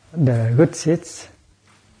good seeds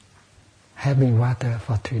have been watered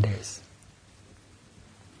for 3 days.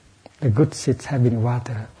 The good seeds have been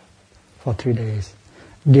watered for 3 days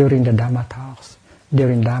during the Dhamma talks,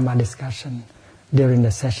 during Dhamma discussion, during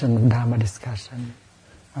the session of Dhamma discussion.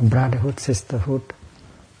 Brotherhood, sisterhood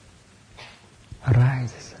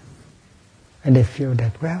arises. And they feel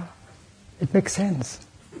that, well, it makes sense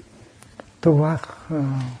to walk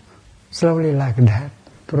slowly like that,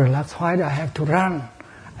 to relax. Why do I have to run?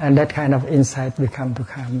 And that kind of insight begin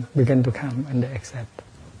to come, and they accept.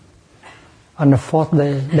 On the fourth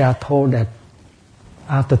day, they are told that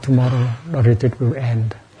after tomorrow, the retreat will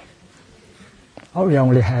end. Oh, we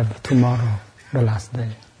only have tomorrow, the last day.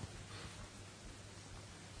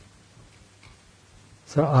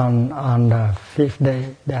 So on the fifth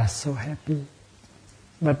day, they are so happy.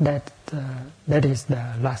 But that is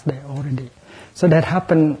the last day already. So that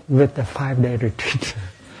happened with the 5-day retreat.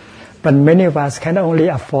 But many of us can only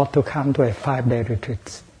afford to come to a 5-day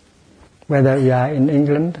retreat. Whether you are in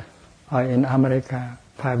England or in America,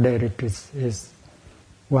 5-day retreats is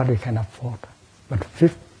what we can afford. But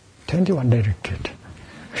 21-day retreat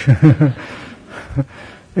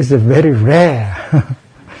is a very rare,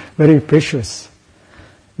 very precious.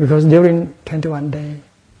 Because during 21 days,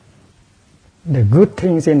 the good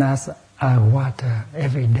things in us are watered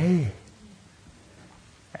every day.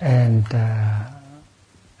 And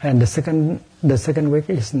the second week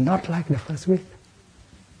is not like the first week.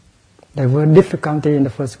 There were difficulty in the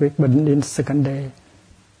first week, but in the second day,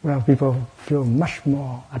 well, people feel much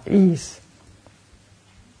more at ease.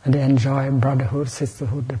 And they enjoy brotherhood,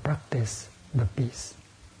 sisterhood, the practice, the peace.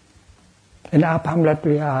 In our Pamlet,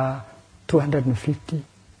 we are 250.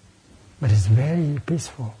 But it's very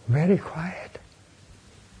peaceful, very quiet.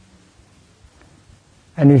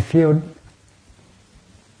 And we feel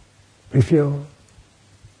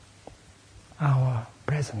our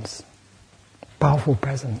presence, powerful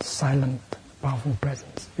presence, silent, powerful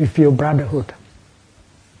presence. We feel brotherhood.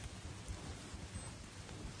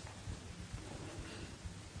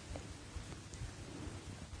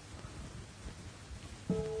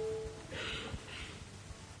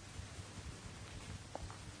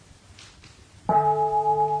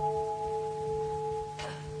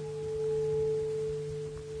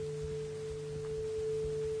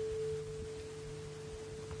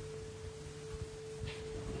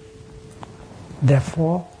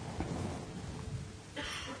 Therefore,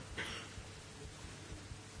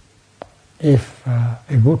 if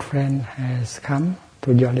a good friend has come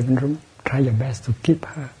to your living room, try your best to keep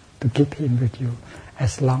him with you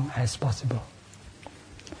as long as possible.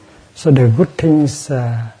 So the good things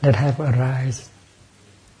that have arisen,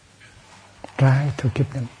 try to keep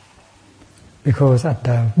them, because at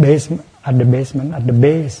the base,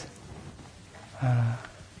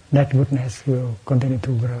 that goodness will continue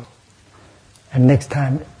to grow. And next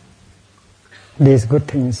time, these good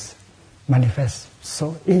things manifest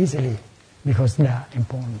so easily because they are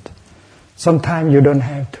important. Sometimes you don't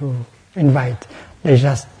have to invite, they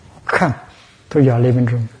just come to your living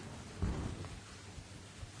room.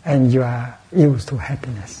 And you are used to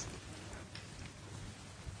happiness.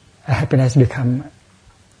 Happiness becomes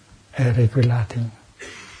a regular thing,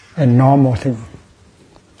 a normal thing.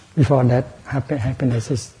 Before that, happiness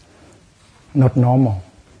is not normal.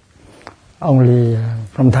 Only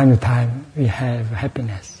from time to time we have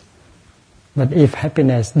happiness. But if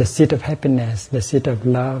happiness, the seed of happiness, the seed of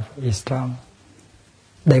love is strong,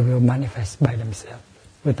 they will manifest by themselves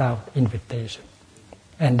without invitation,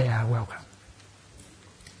 and they are welcome.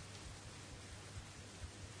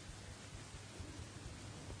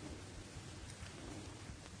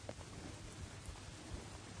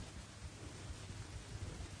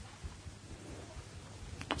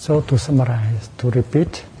 So to summarize, to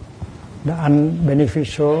repeat, the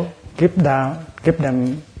unbeneficial, keep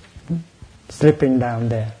them slipping down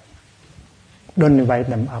there. Don't invite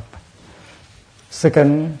them up.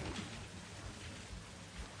 Second,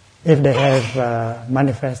 if they have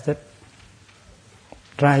manifested,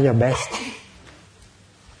 try your best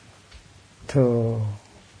to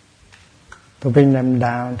bring them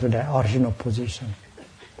down to their original position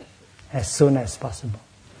as soon as possible.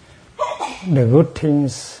 The good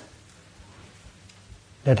things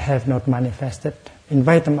that have not manifested,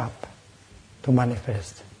 invite them up to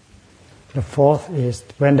manifest. The fourth is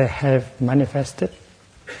when they have manifested,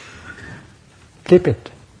 keep it.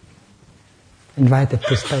 Invite it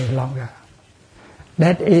to stay longer.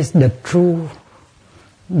 That is the true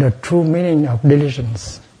meaning of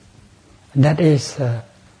diligence. That is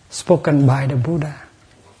spoken by the Buddha.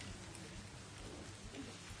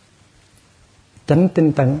 Chánh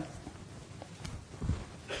tinh tấn.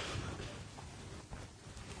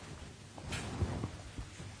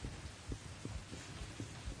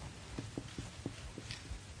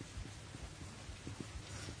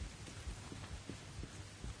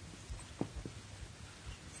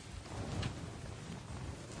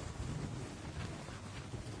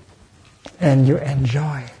 And you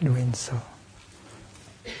enjoy doing so.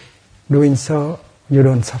 Doing so, you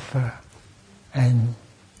don't suffer, and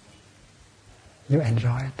you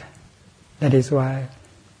enjoy it. That is why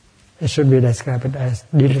it should be described as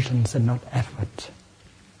diligence and not effort,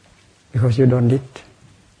 because you don't need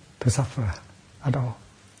to suffer at all.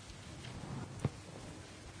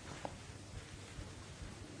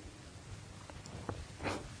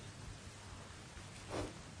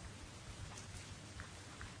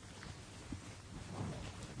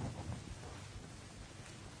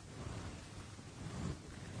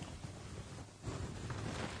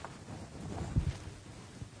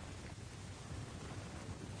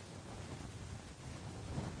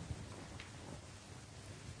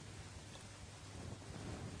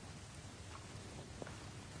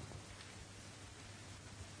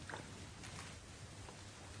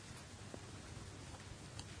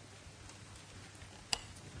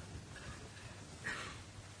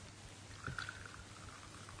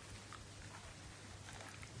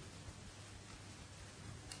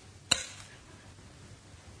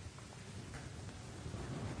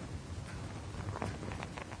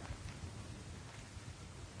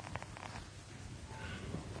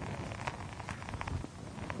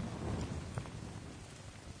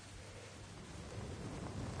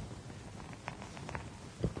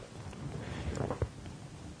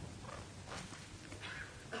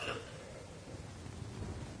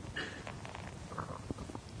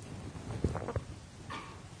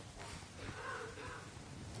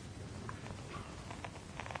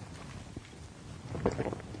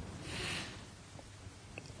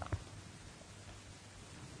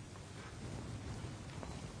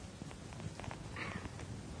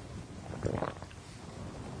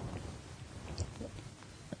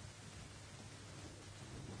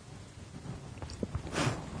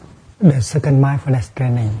 The second mindfulness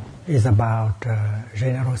training is about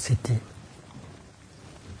generosity,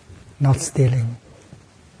 not stealing.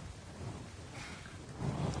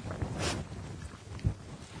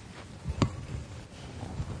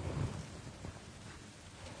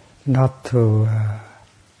 Not to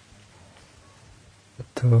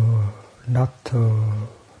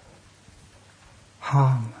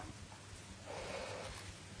harm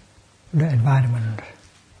the environment,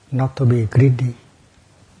 not to be greedy,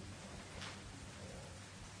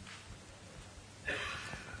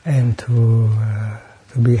 and to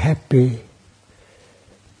be happy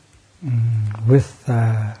with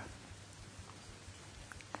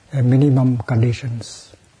minimum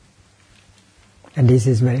conditions. And this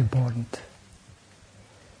is very important.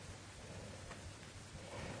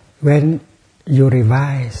 When you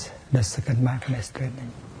revise the second mindfulness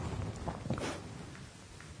training,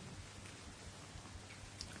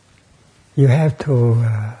 you have to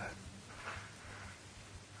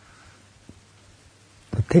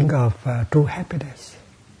think of true happiness.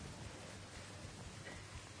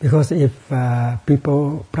 Because if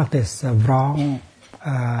people practice wrong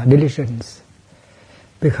diligence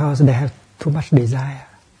because they have too much desire,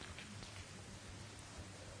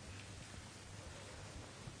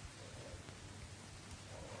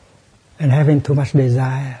 And having too much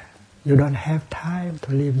desire, you don't have time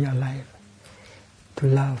to live your life, to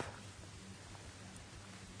love,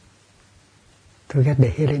 to get the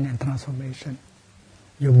healing and transformation.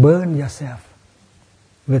 You burn yourself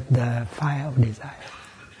with the fire of desire.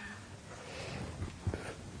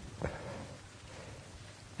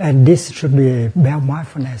 And this should be a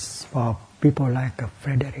mindfulness for people like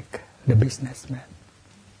Frederick, the businessman.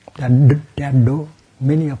 There are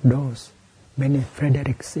many of those, many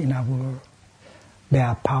Fredericks in our world. They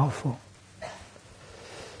are powerful.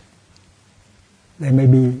 They may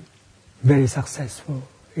be very successful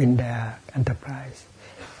in their enterprise,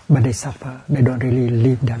 but they suffer. They don't really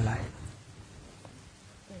live their life.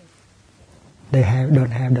 They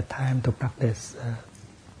don't have the time to practice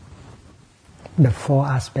the four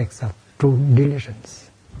aspects of true diligence,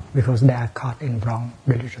 because they are caught in wrong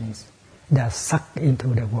diligence. They are sucked into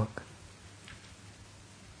the work.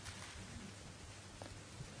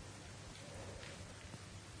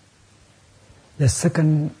 The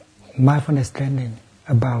second mindfulness training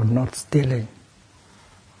about not stealing,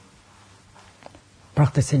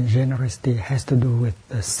 practicing generosity, has to do with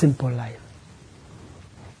a simple life,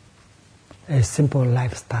 a simple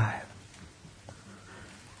lifestyle.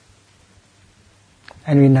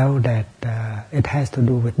 And we know that it has to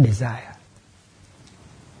do with desire.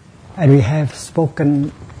 And we have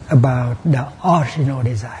spoken about the original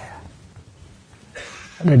desire,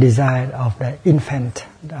 the desire of the infant,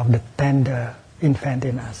 of the tender infant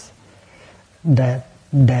in us. That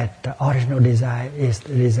the original desire is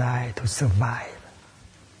the desire to survive.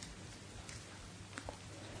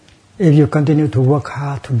 If you continue to work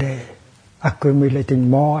hard today, accumulating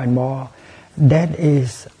more and more, that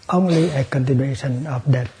is only a continuation of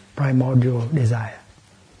that primordial desire.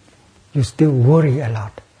 You still worry a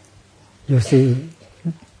lot. You still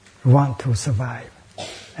want to survive,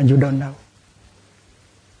 and you don't know.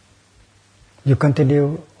 You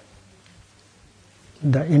continue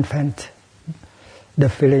the infant, the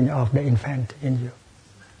feeling of the infant in you.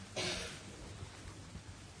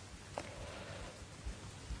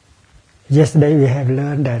 Yesterday we have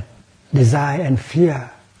learned that desire and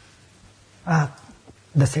fear are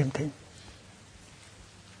the same thing.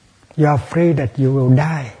 You are afraid that you will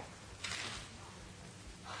die.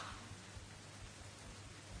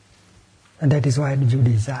 And that is why you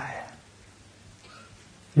desire.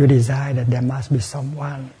 You desire that there must be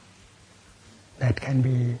someone that can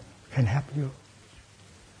help you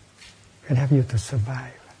to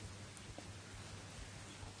survive.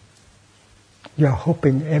 You are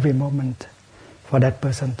hoping every moment for that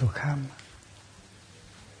person to come,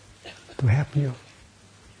 to help you,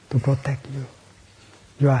 to protect you.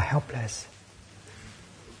 You are helpless.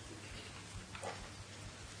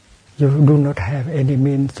 You do not have any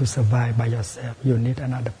means to survive by yourself. You need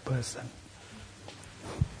another person.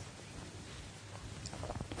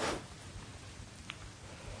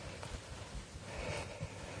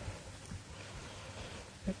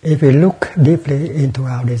 If we look deeply into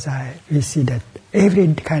our desire, we see that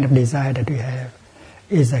every kind of desire that we have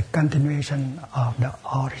is a continuation of the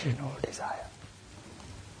original desire.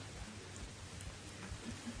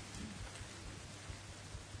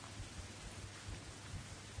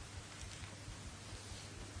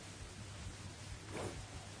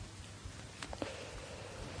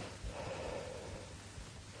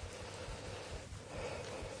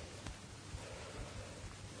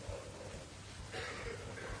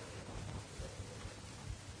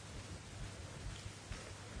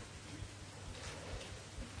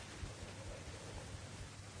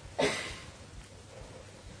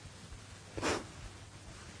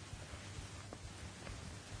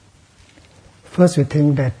 First, we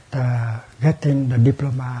think that getting the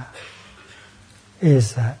diploma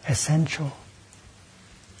is essential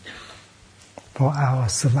for our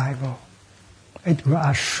survival. It will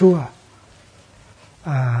assure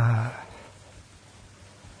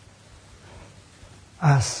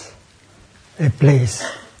us a place,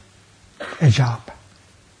 a job.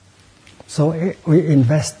 So we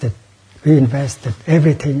invested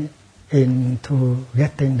everything into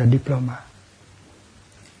getting the diploma.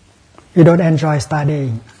 You don't enjoy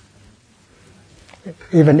studying,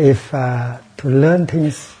 even if to learn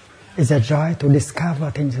things is a joy, to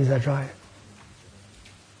discover things is a joy.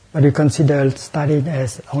 But we consider studying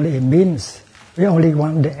as only a means. We only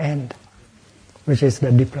want the end, which is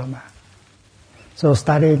the diploma. So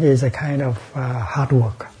studying is a kind of hard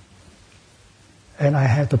work. And I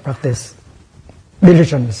have to practice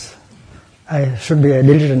diligence. I should be a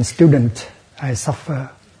diligent student. I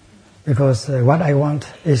suffer because what I want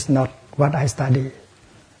is not what I study,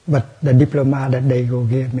 but the diploma that they go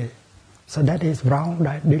give me. So that is wrong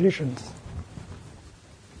diligence.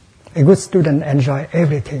 A good student enjoy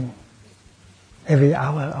everything, every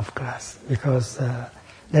hour of class, because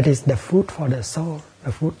that is the food for the soul,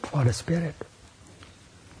 the food for the spirit.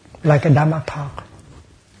 Like a Dhamma talk.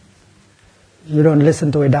 You don't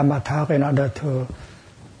listen to a Dhamma talk in order to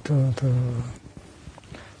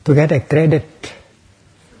get a credit,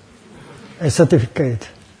 a certificate.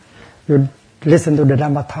 You listen to the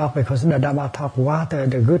Dhamma talk because the Dhamma talk water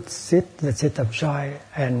the good seed, the seed of joy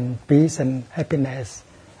and peace and happiness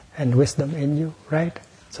and wisdom in you, right?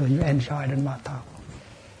 So you enjoy the Dhamma talk.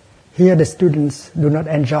 Here the students do not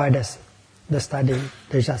enjoy the study,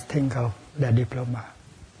 they just think of their diploma.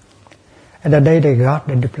 And the day they got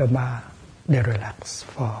the diploma, they relax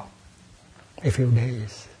for a few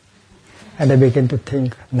days. And they begin to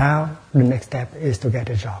think, now the next step is to get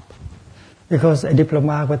a job. Because a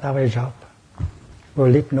diploma without a job will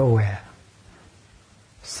lead nowhere.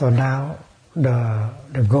 So now the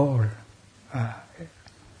goal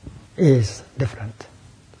is different,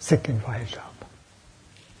 seeking for a job.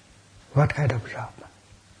 What kind of job?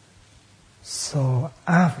 So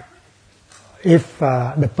if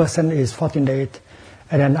the person is 14 days,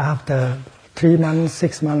 and then after 3 months,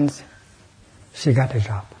 6 months, she got a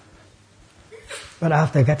job. But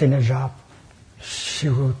after getting a job, she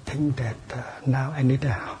will think that now I need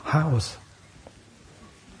a house.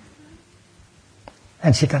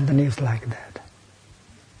 And she continues like that.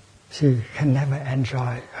 She can never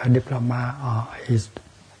enjoy her diploma or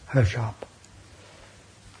her job.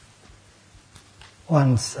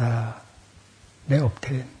 Once they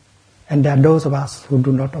obtain. And there are those of us who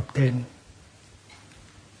do not obtain.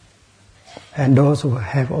 And those who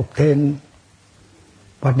have obtained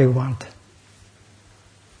what they want,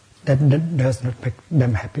 that does not make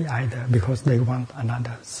them happy either, because they want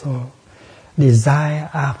another. So desire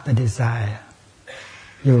after desire,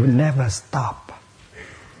 you never stop.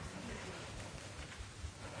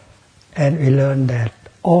 And we learn that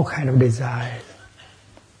all kind of desire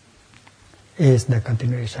is the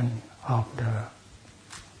continuation of the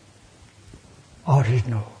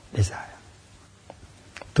original desire.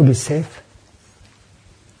 To be safe,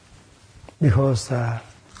 because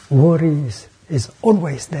worry is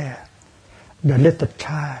always there. The little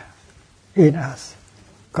child in us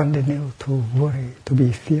continue to worry, to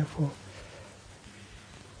be fearful.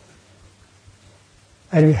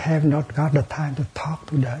 And we have not got the time to talk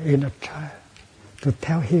to the inner child, to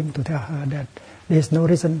tell him, to tell her that there is no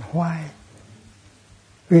reason why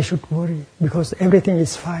we should worry, because everything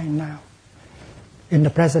is fine now. In the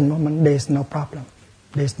present moment, there is no problem,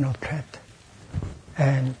 there is no threat.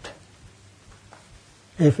 And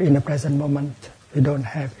if in the present moment we don't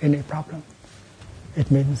have any problem, it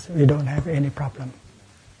means we don't have any problem.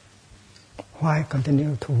 Why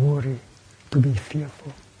continue to worry, to be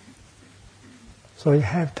fearful? So you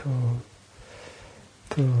have to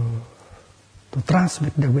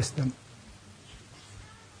transmit the wisdom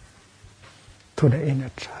to the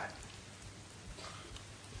inner child.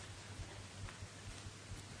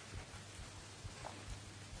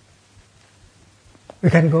 We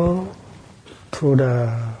can go to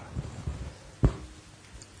the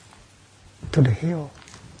hill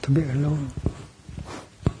to be alone,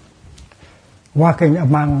 walking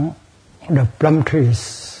among the plum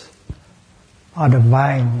trees or the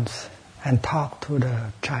vines and talk to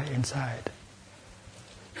the child inside.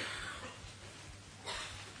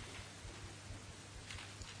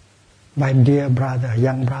 My dear brother,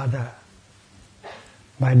 young brother,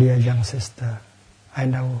 my dear young sister, I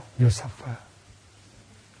know you suffer.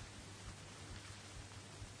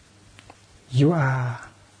 You are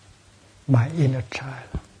my inner child.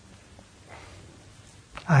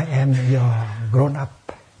 I am your grown-up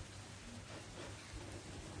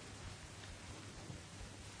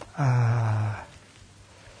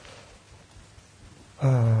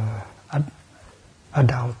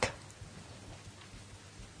adult.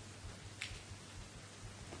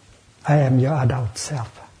 I am your adult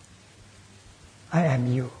self. I am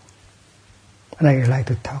you. And I would like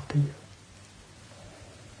to talk to you.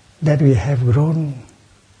 That we have grown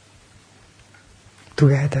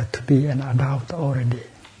together to be an adult already.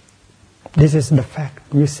 This is the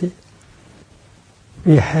fact, you see.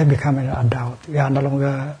 We have become an adult. We are no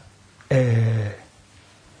longer a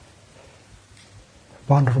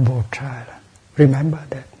vulnerable child. Remember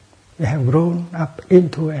that. We have grown up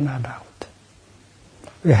into an adult.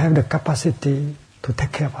 We have the capacity to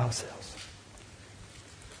take care of ourselves.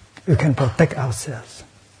 We can protect ourselves.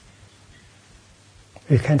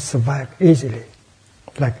 We can survive easily,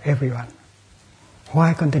 like everyone.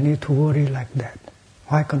 Why continue to worry like that?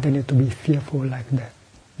 Why continue to be fearful like that?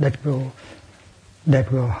 That will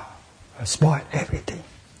spoil everything.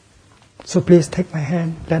 So please take my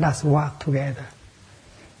hand. Let us walk together.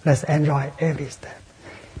 Let's enjoy every step.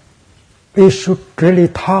 We should really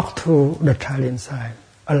talk to the child inside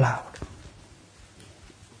aloud.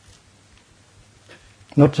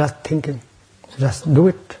 Not just thinking. Just do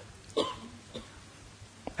it.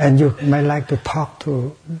 And you may like to talk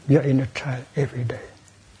to your inner child every day.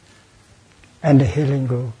 And the healing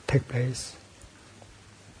will take place.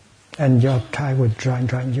 And your child will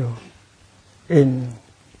join you in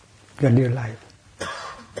your new life.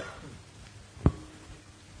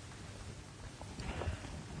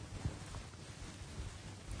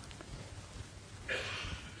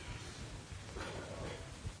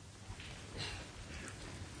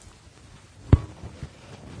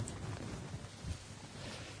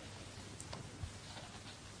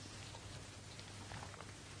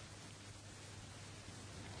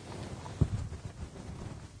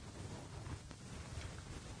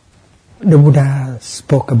 The Buddha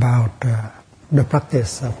spoke about the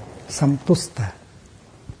practice of samtusta.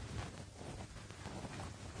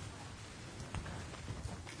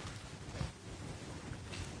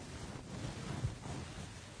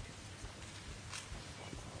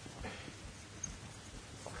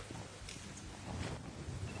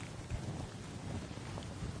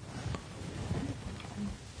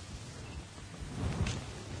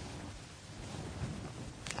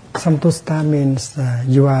 Samtusta means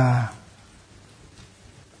you are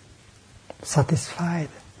satisfied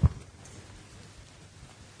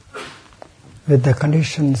with the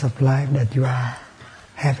conditions of life that you are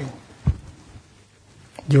having.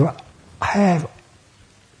 You have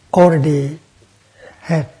already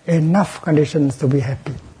had enough conditions to be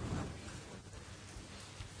happy.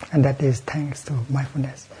 And that is thanks to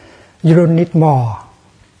mindfulness. You don't need more.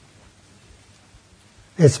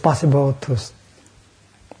 It's possible to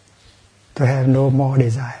have no more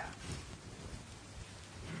desire.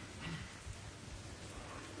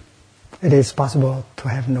 It is possible to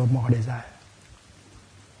have no more desire.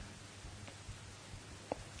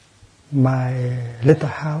 My little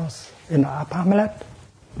house in Upper Hamlet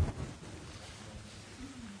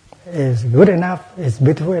is good enough, it's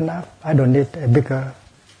beautiful enough. I don't need a bigger.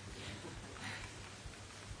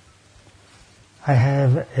 I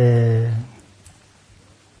have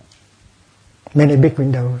many big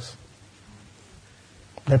windows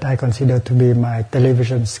that I consider to be my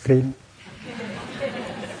television screen.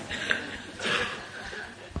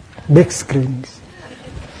 Big screens.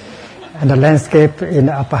 And the landscape in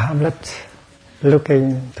the Upper Hamlet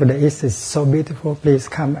looking to the east is so beautiful. Please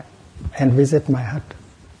come and visit my hut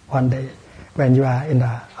one day when you are in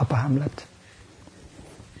the Upper Hamlet.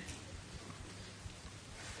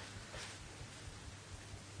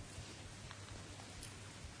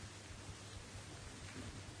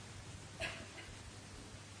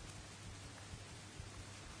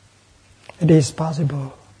 It is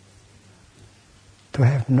possible to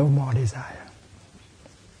have no more desire.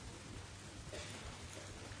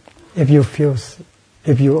 If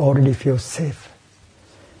you already feel safe,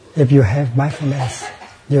 if you have mindfulness,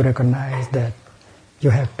 you recognize that you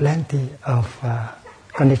have plenty of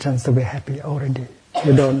conditions to be happy already.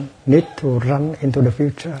 You don't need to run into the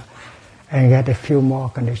future and get a few more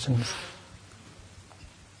conditions.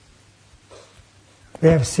 We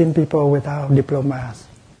have seen people without diplomas,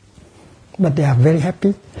 but they are very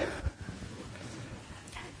happy.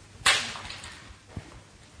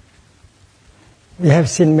 We have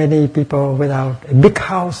seen many people without a big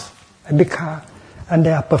house, a big car, and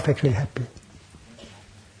they are perfectly happy.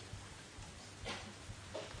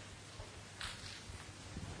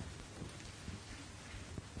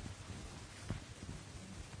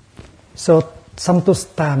 So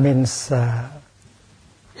samtusta means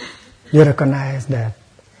you recognize that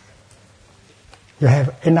you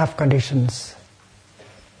have enough conditions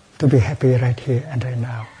to be happy right here and right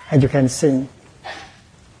now. And you can sing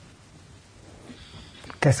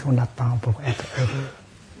Qu'est-ce qu'on attend pour être heureux?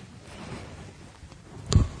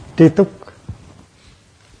 Tri túc.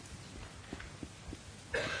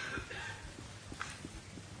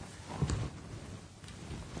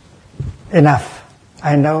 Enough.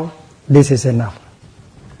 I know this is enough.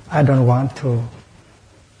 I don't want to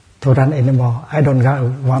run anymore. I don't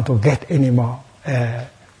want to get anything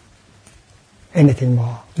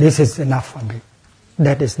more. This is enough for me.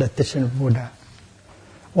 That is the teaching of Buddha.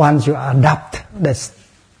 Once you adopt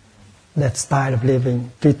that style of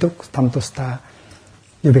living, trituk, samtusta,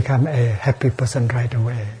 you become a happy person right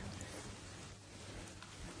away.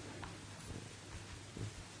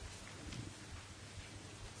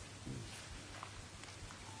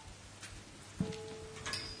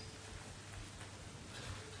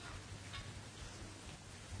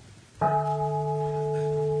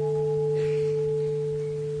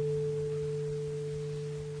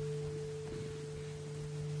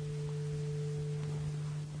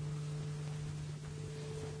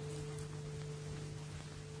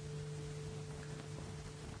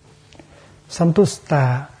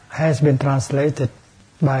 Santusta has been translated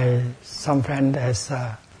by some friend as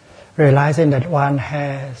realizing that one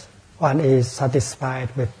is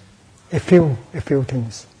satisfied with a few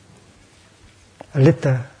things, a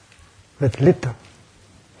little with little.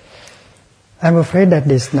 I'm afraid that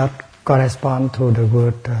this not correspond to the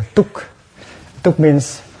word tuk. Tuk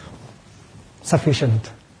means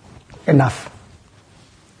sufficient, enough,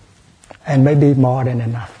 and maybe more than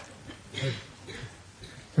enough.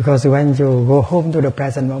 Because when you go home to the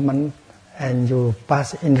present moment and you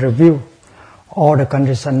pass in review all the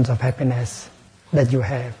conditions of happiness that you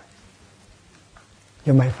have,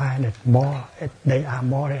 you may find that they are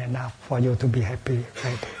more than enough for you to be happy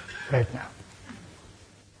right now.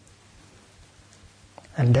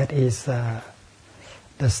 And that is the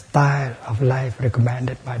style of life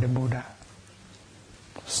recommended by the Buddha.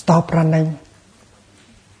 Stop running.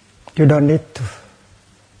 You don't need to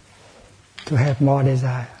have more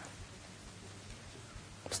desire.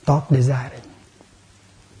 Stop desiring.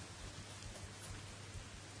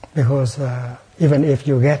 Because even if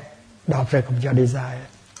you get the object of your desire,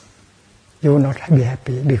 you will not be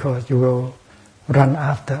happy because you will run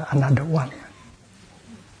after another one.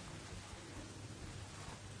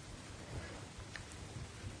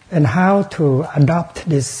 And how to adopt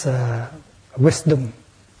this wisdom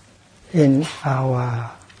in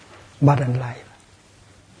our modern life?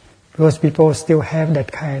 Because people still have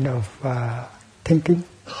that kind of thinking,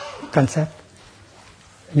 concept.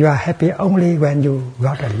 You are happy only when you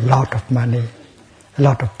got a lot of money, a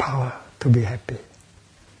lot of power to be happy.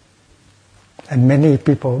 And many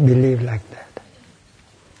people believe like that.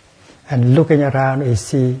 And looking around, we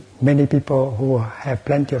see many people who have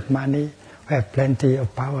plenty of money, who have plenty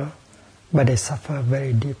of power, but they suffer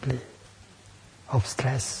very deeply of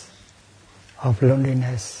stress, of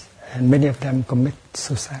loneliness, and many of them commit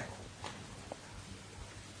suicide.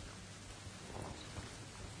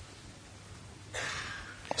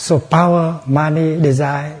 So power, money,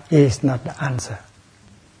 desire is not the answer.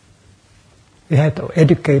 We have to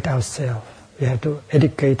educate ourselves. We have to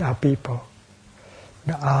educate our people,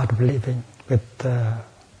 the art of living with the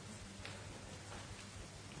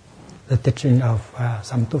teaching of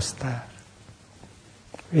Santusta.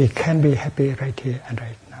 We can be happy right here and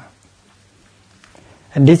right now.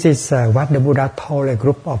 And this is what the Buddha told a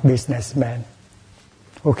group of businessmen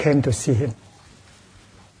who came to see him.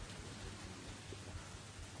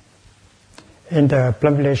 In the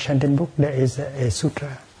Plum Village Chanting book, there is a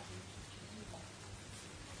sutra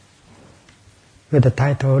with the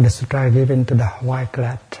title, the sutra given to the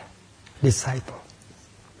white-clad disciple.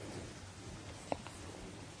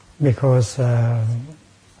 Because the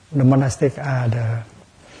monastics are the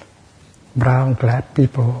brown-clad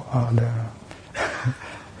people, or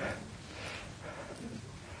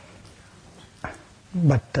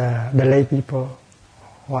but the lay people,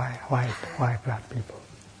 white-clad people.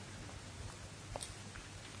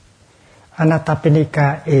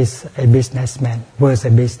 Anathapindika is a businessman, was a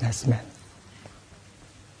businessman.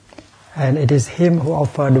 And it is him who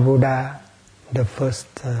offered the Buddha the first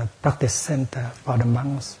practice center for the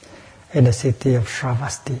monks in the city of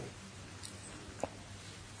Shravasti.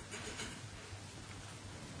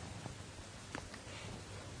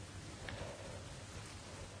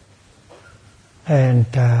 And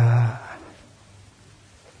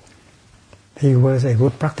he was a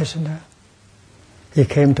good practitioner. He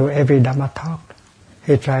came to every Dhamma talk.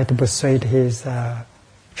 He tried to persuade his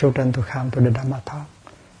children to come to the Dhamma talk.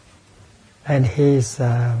 And his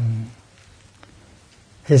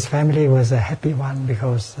family was a happy one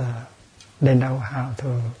because they know how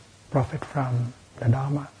to profit from the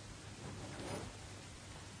Dharma.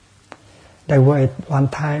 There were one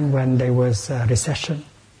time when there was a recession.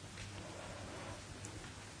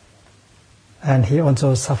 And he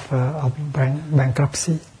also suffered of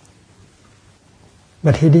bankruptcy.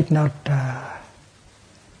 But he did not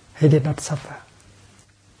suffer.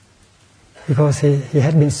 Because he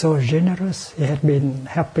had been so generous. He had been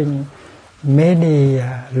helping many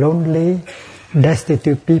lonely,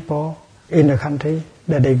 destitute people in the country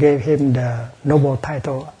that they gave him the noble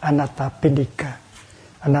title Anathapindika.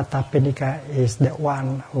 Anathapindika is the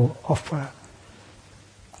one who offers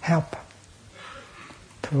help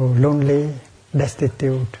to lonely,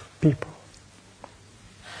 destitute people.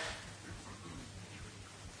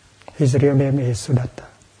 His real name is Sudatta.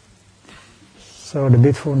 So the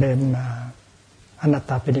beautiful name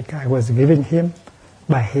Anathapindika was given him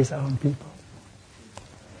by his own people.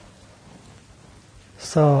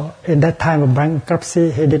 So in that time of bankruptcy,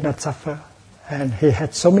 he did not suffer. And he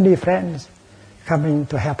had so many friends coming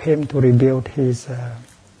to help him to rebuild his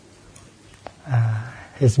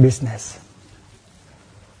business.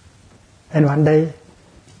 And one day,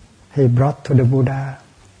 he brought to the Buddha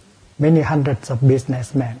many hundreds of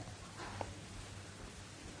businessmen.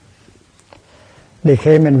 They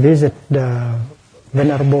came and visit the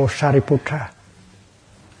Venerable Shariputra.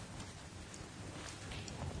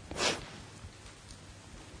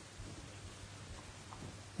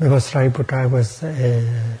 Because Shariputra was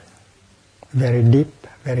a very deep,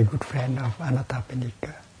 very good friend of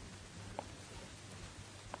Anathapindika.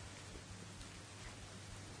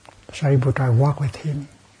 Shariputra walked with him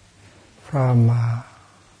from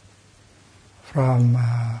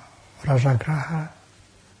Rajagraha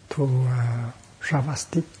to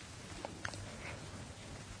Shravasti,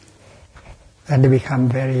 and they become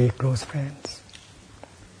very close friends.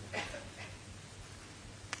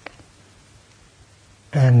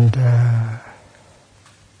 And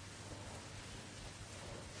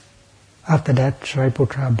after that,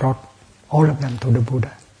 Shariputra brought all of them to the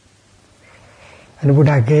Buddha. And the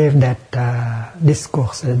Buddha gave that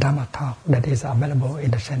discourse, the Dhamma talk, that is available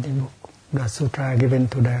in the Shanti book, the sutra given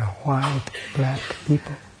to the white, black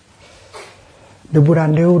people. The Buddha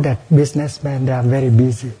knew that businessmen, they are very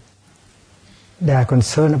busy. They are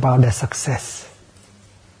concerned about their success.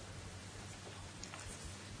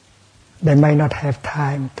 They might not have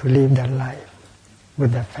time to live their life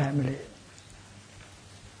with their family.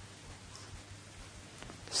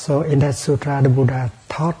 So in that sutra, the Buddha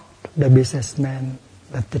taught the businessman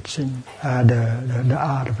the teaching, the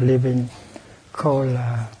art of living, called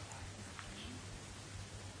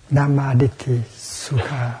Dhammaditthi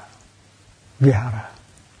Sukha Vihara.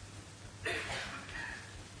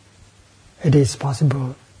 It is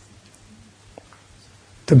possible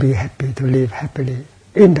to be happy, to live happily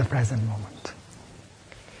in the present moment.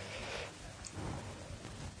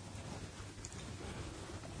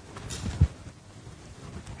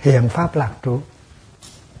 Hiện pháp lạc trú.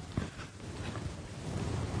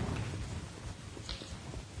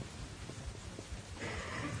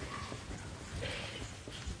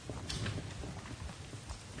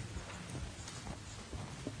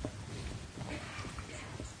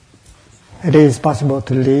 It is possible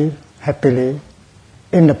to live happily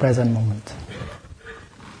in the present moment.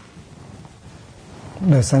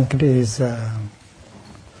 The Sanskrit is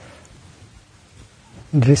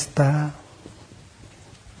Drista,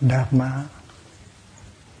 Dharma,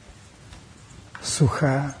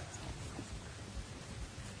 Sukha,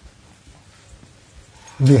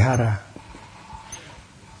 Vihara.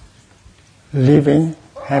 Living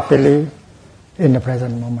happily in the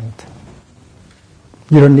present moment.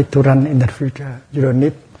 You don't need to run in the future. You don't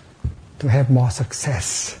need to have more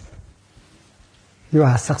success. You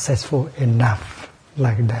are successful enough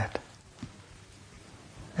like that.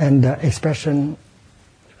 And the expression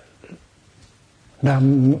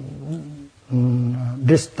Drista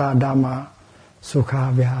Dhamma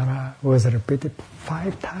Sukha Vihara was repeated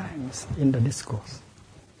 5 times in the discourse.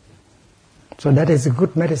 So that is a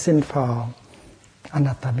good medicine for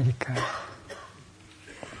Anathapindika.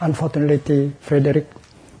 Unfortunately, Frederick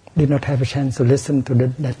did not have a chance to listen to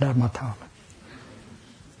that Dharma talk.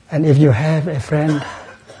 And if you have a friend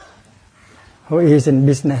who is in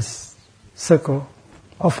business circle,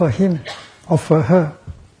 offer her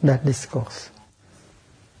that discourse,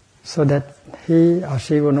 so that he or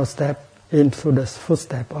she will not step into the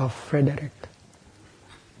footsteps of Frederick.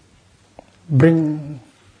 Bring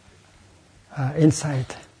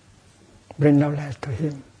insight, bring knowledge to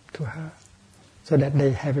him, to her, so that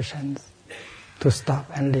they have a chance to stop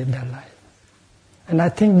and live their life. And I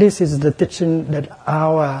think this is the teaching that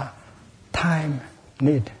our time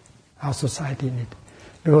need, our society need,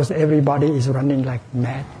 because everybody is running like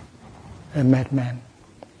a madman.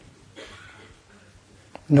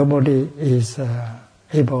 Nobody is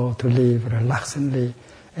able to live relaxedly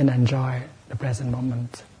and enjoy the present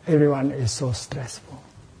moment. Everyone is so stressful.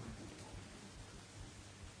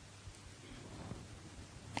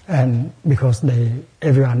 And because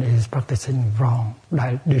everyone is practicing wrong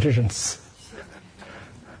diligence.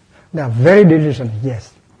 They are very diligent,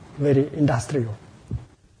 yes, very industrial.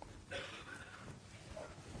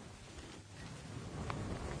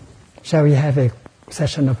 Shall we have a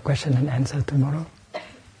session of question and answer tomorrow?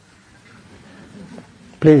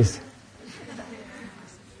 Please.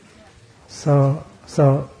 So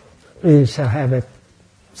we shall have a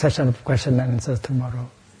session of question and answer tomorrow.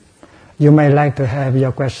 You may like to have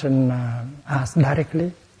your question asked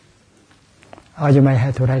directly, or you may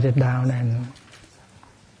have to write it down,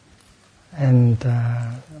 and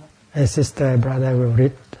a sister, a brother will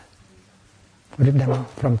read them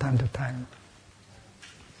from time to time.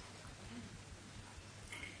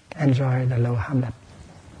 Enjoy the Lower Hamlet.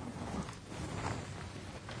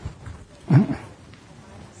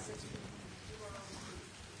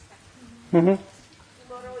 Mm-hmm.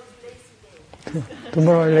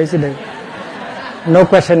 Tomorrow is lazy day. No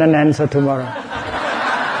question and answer tomorrow.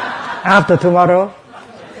 After tomorrow?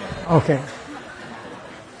 Okay.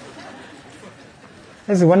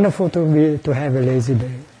 It's wonderful to have a lazy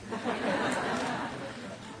day.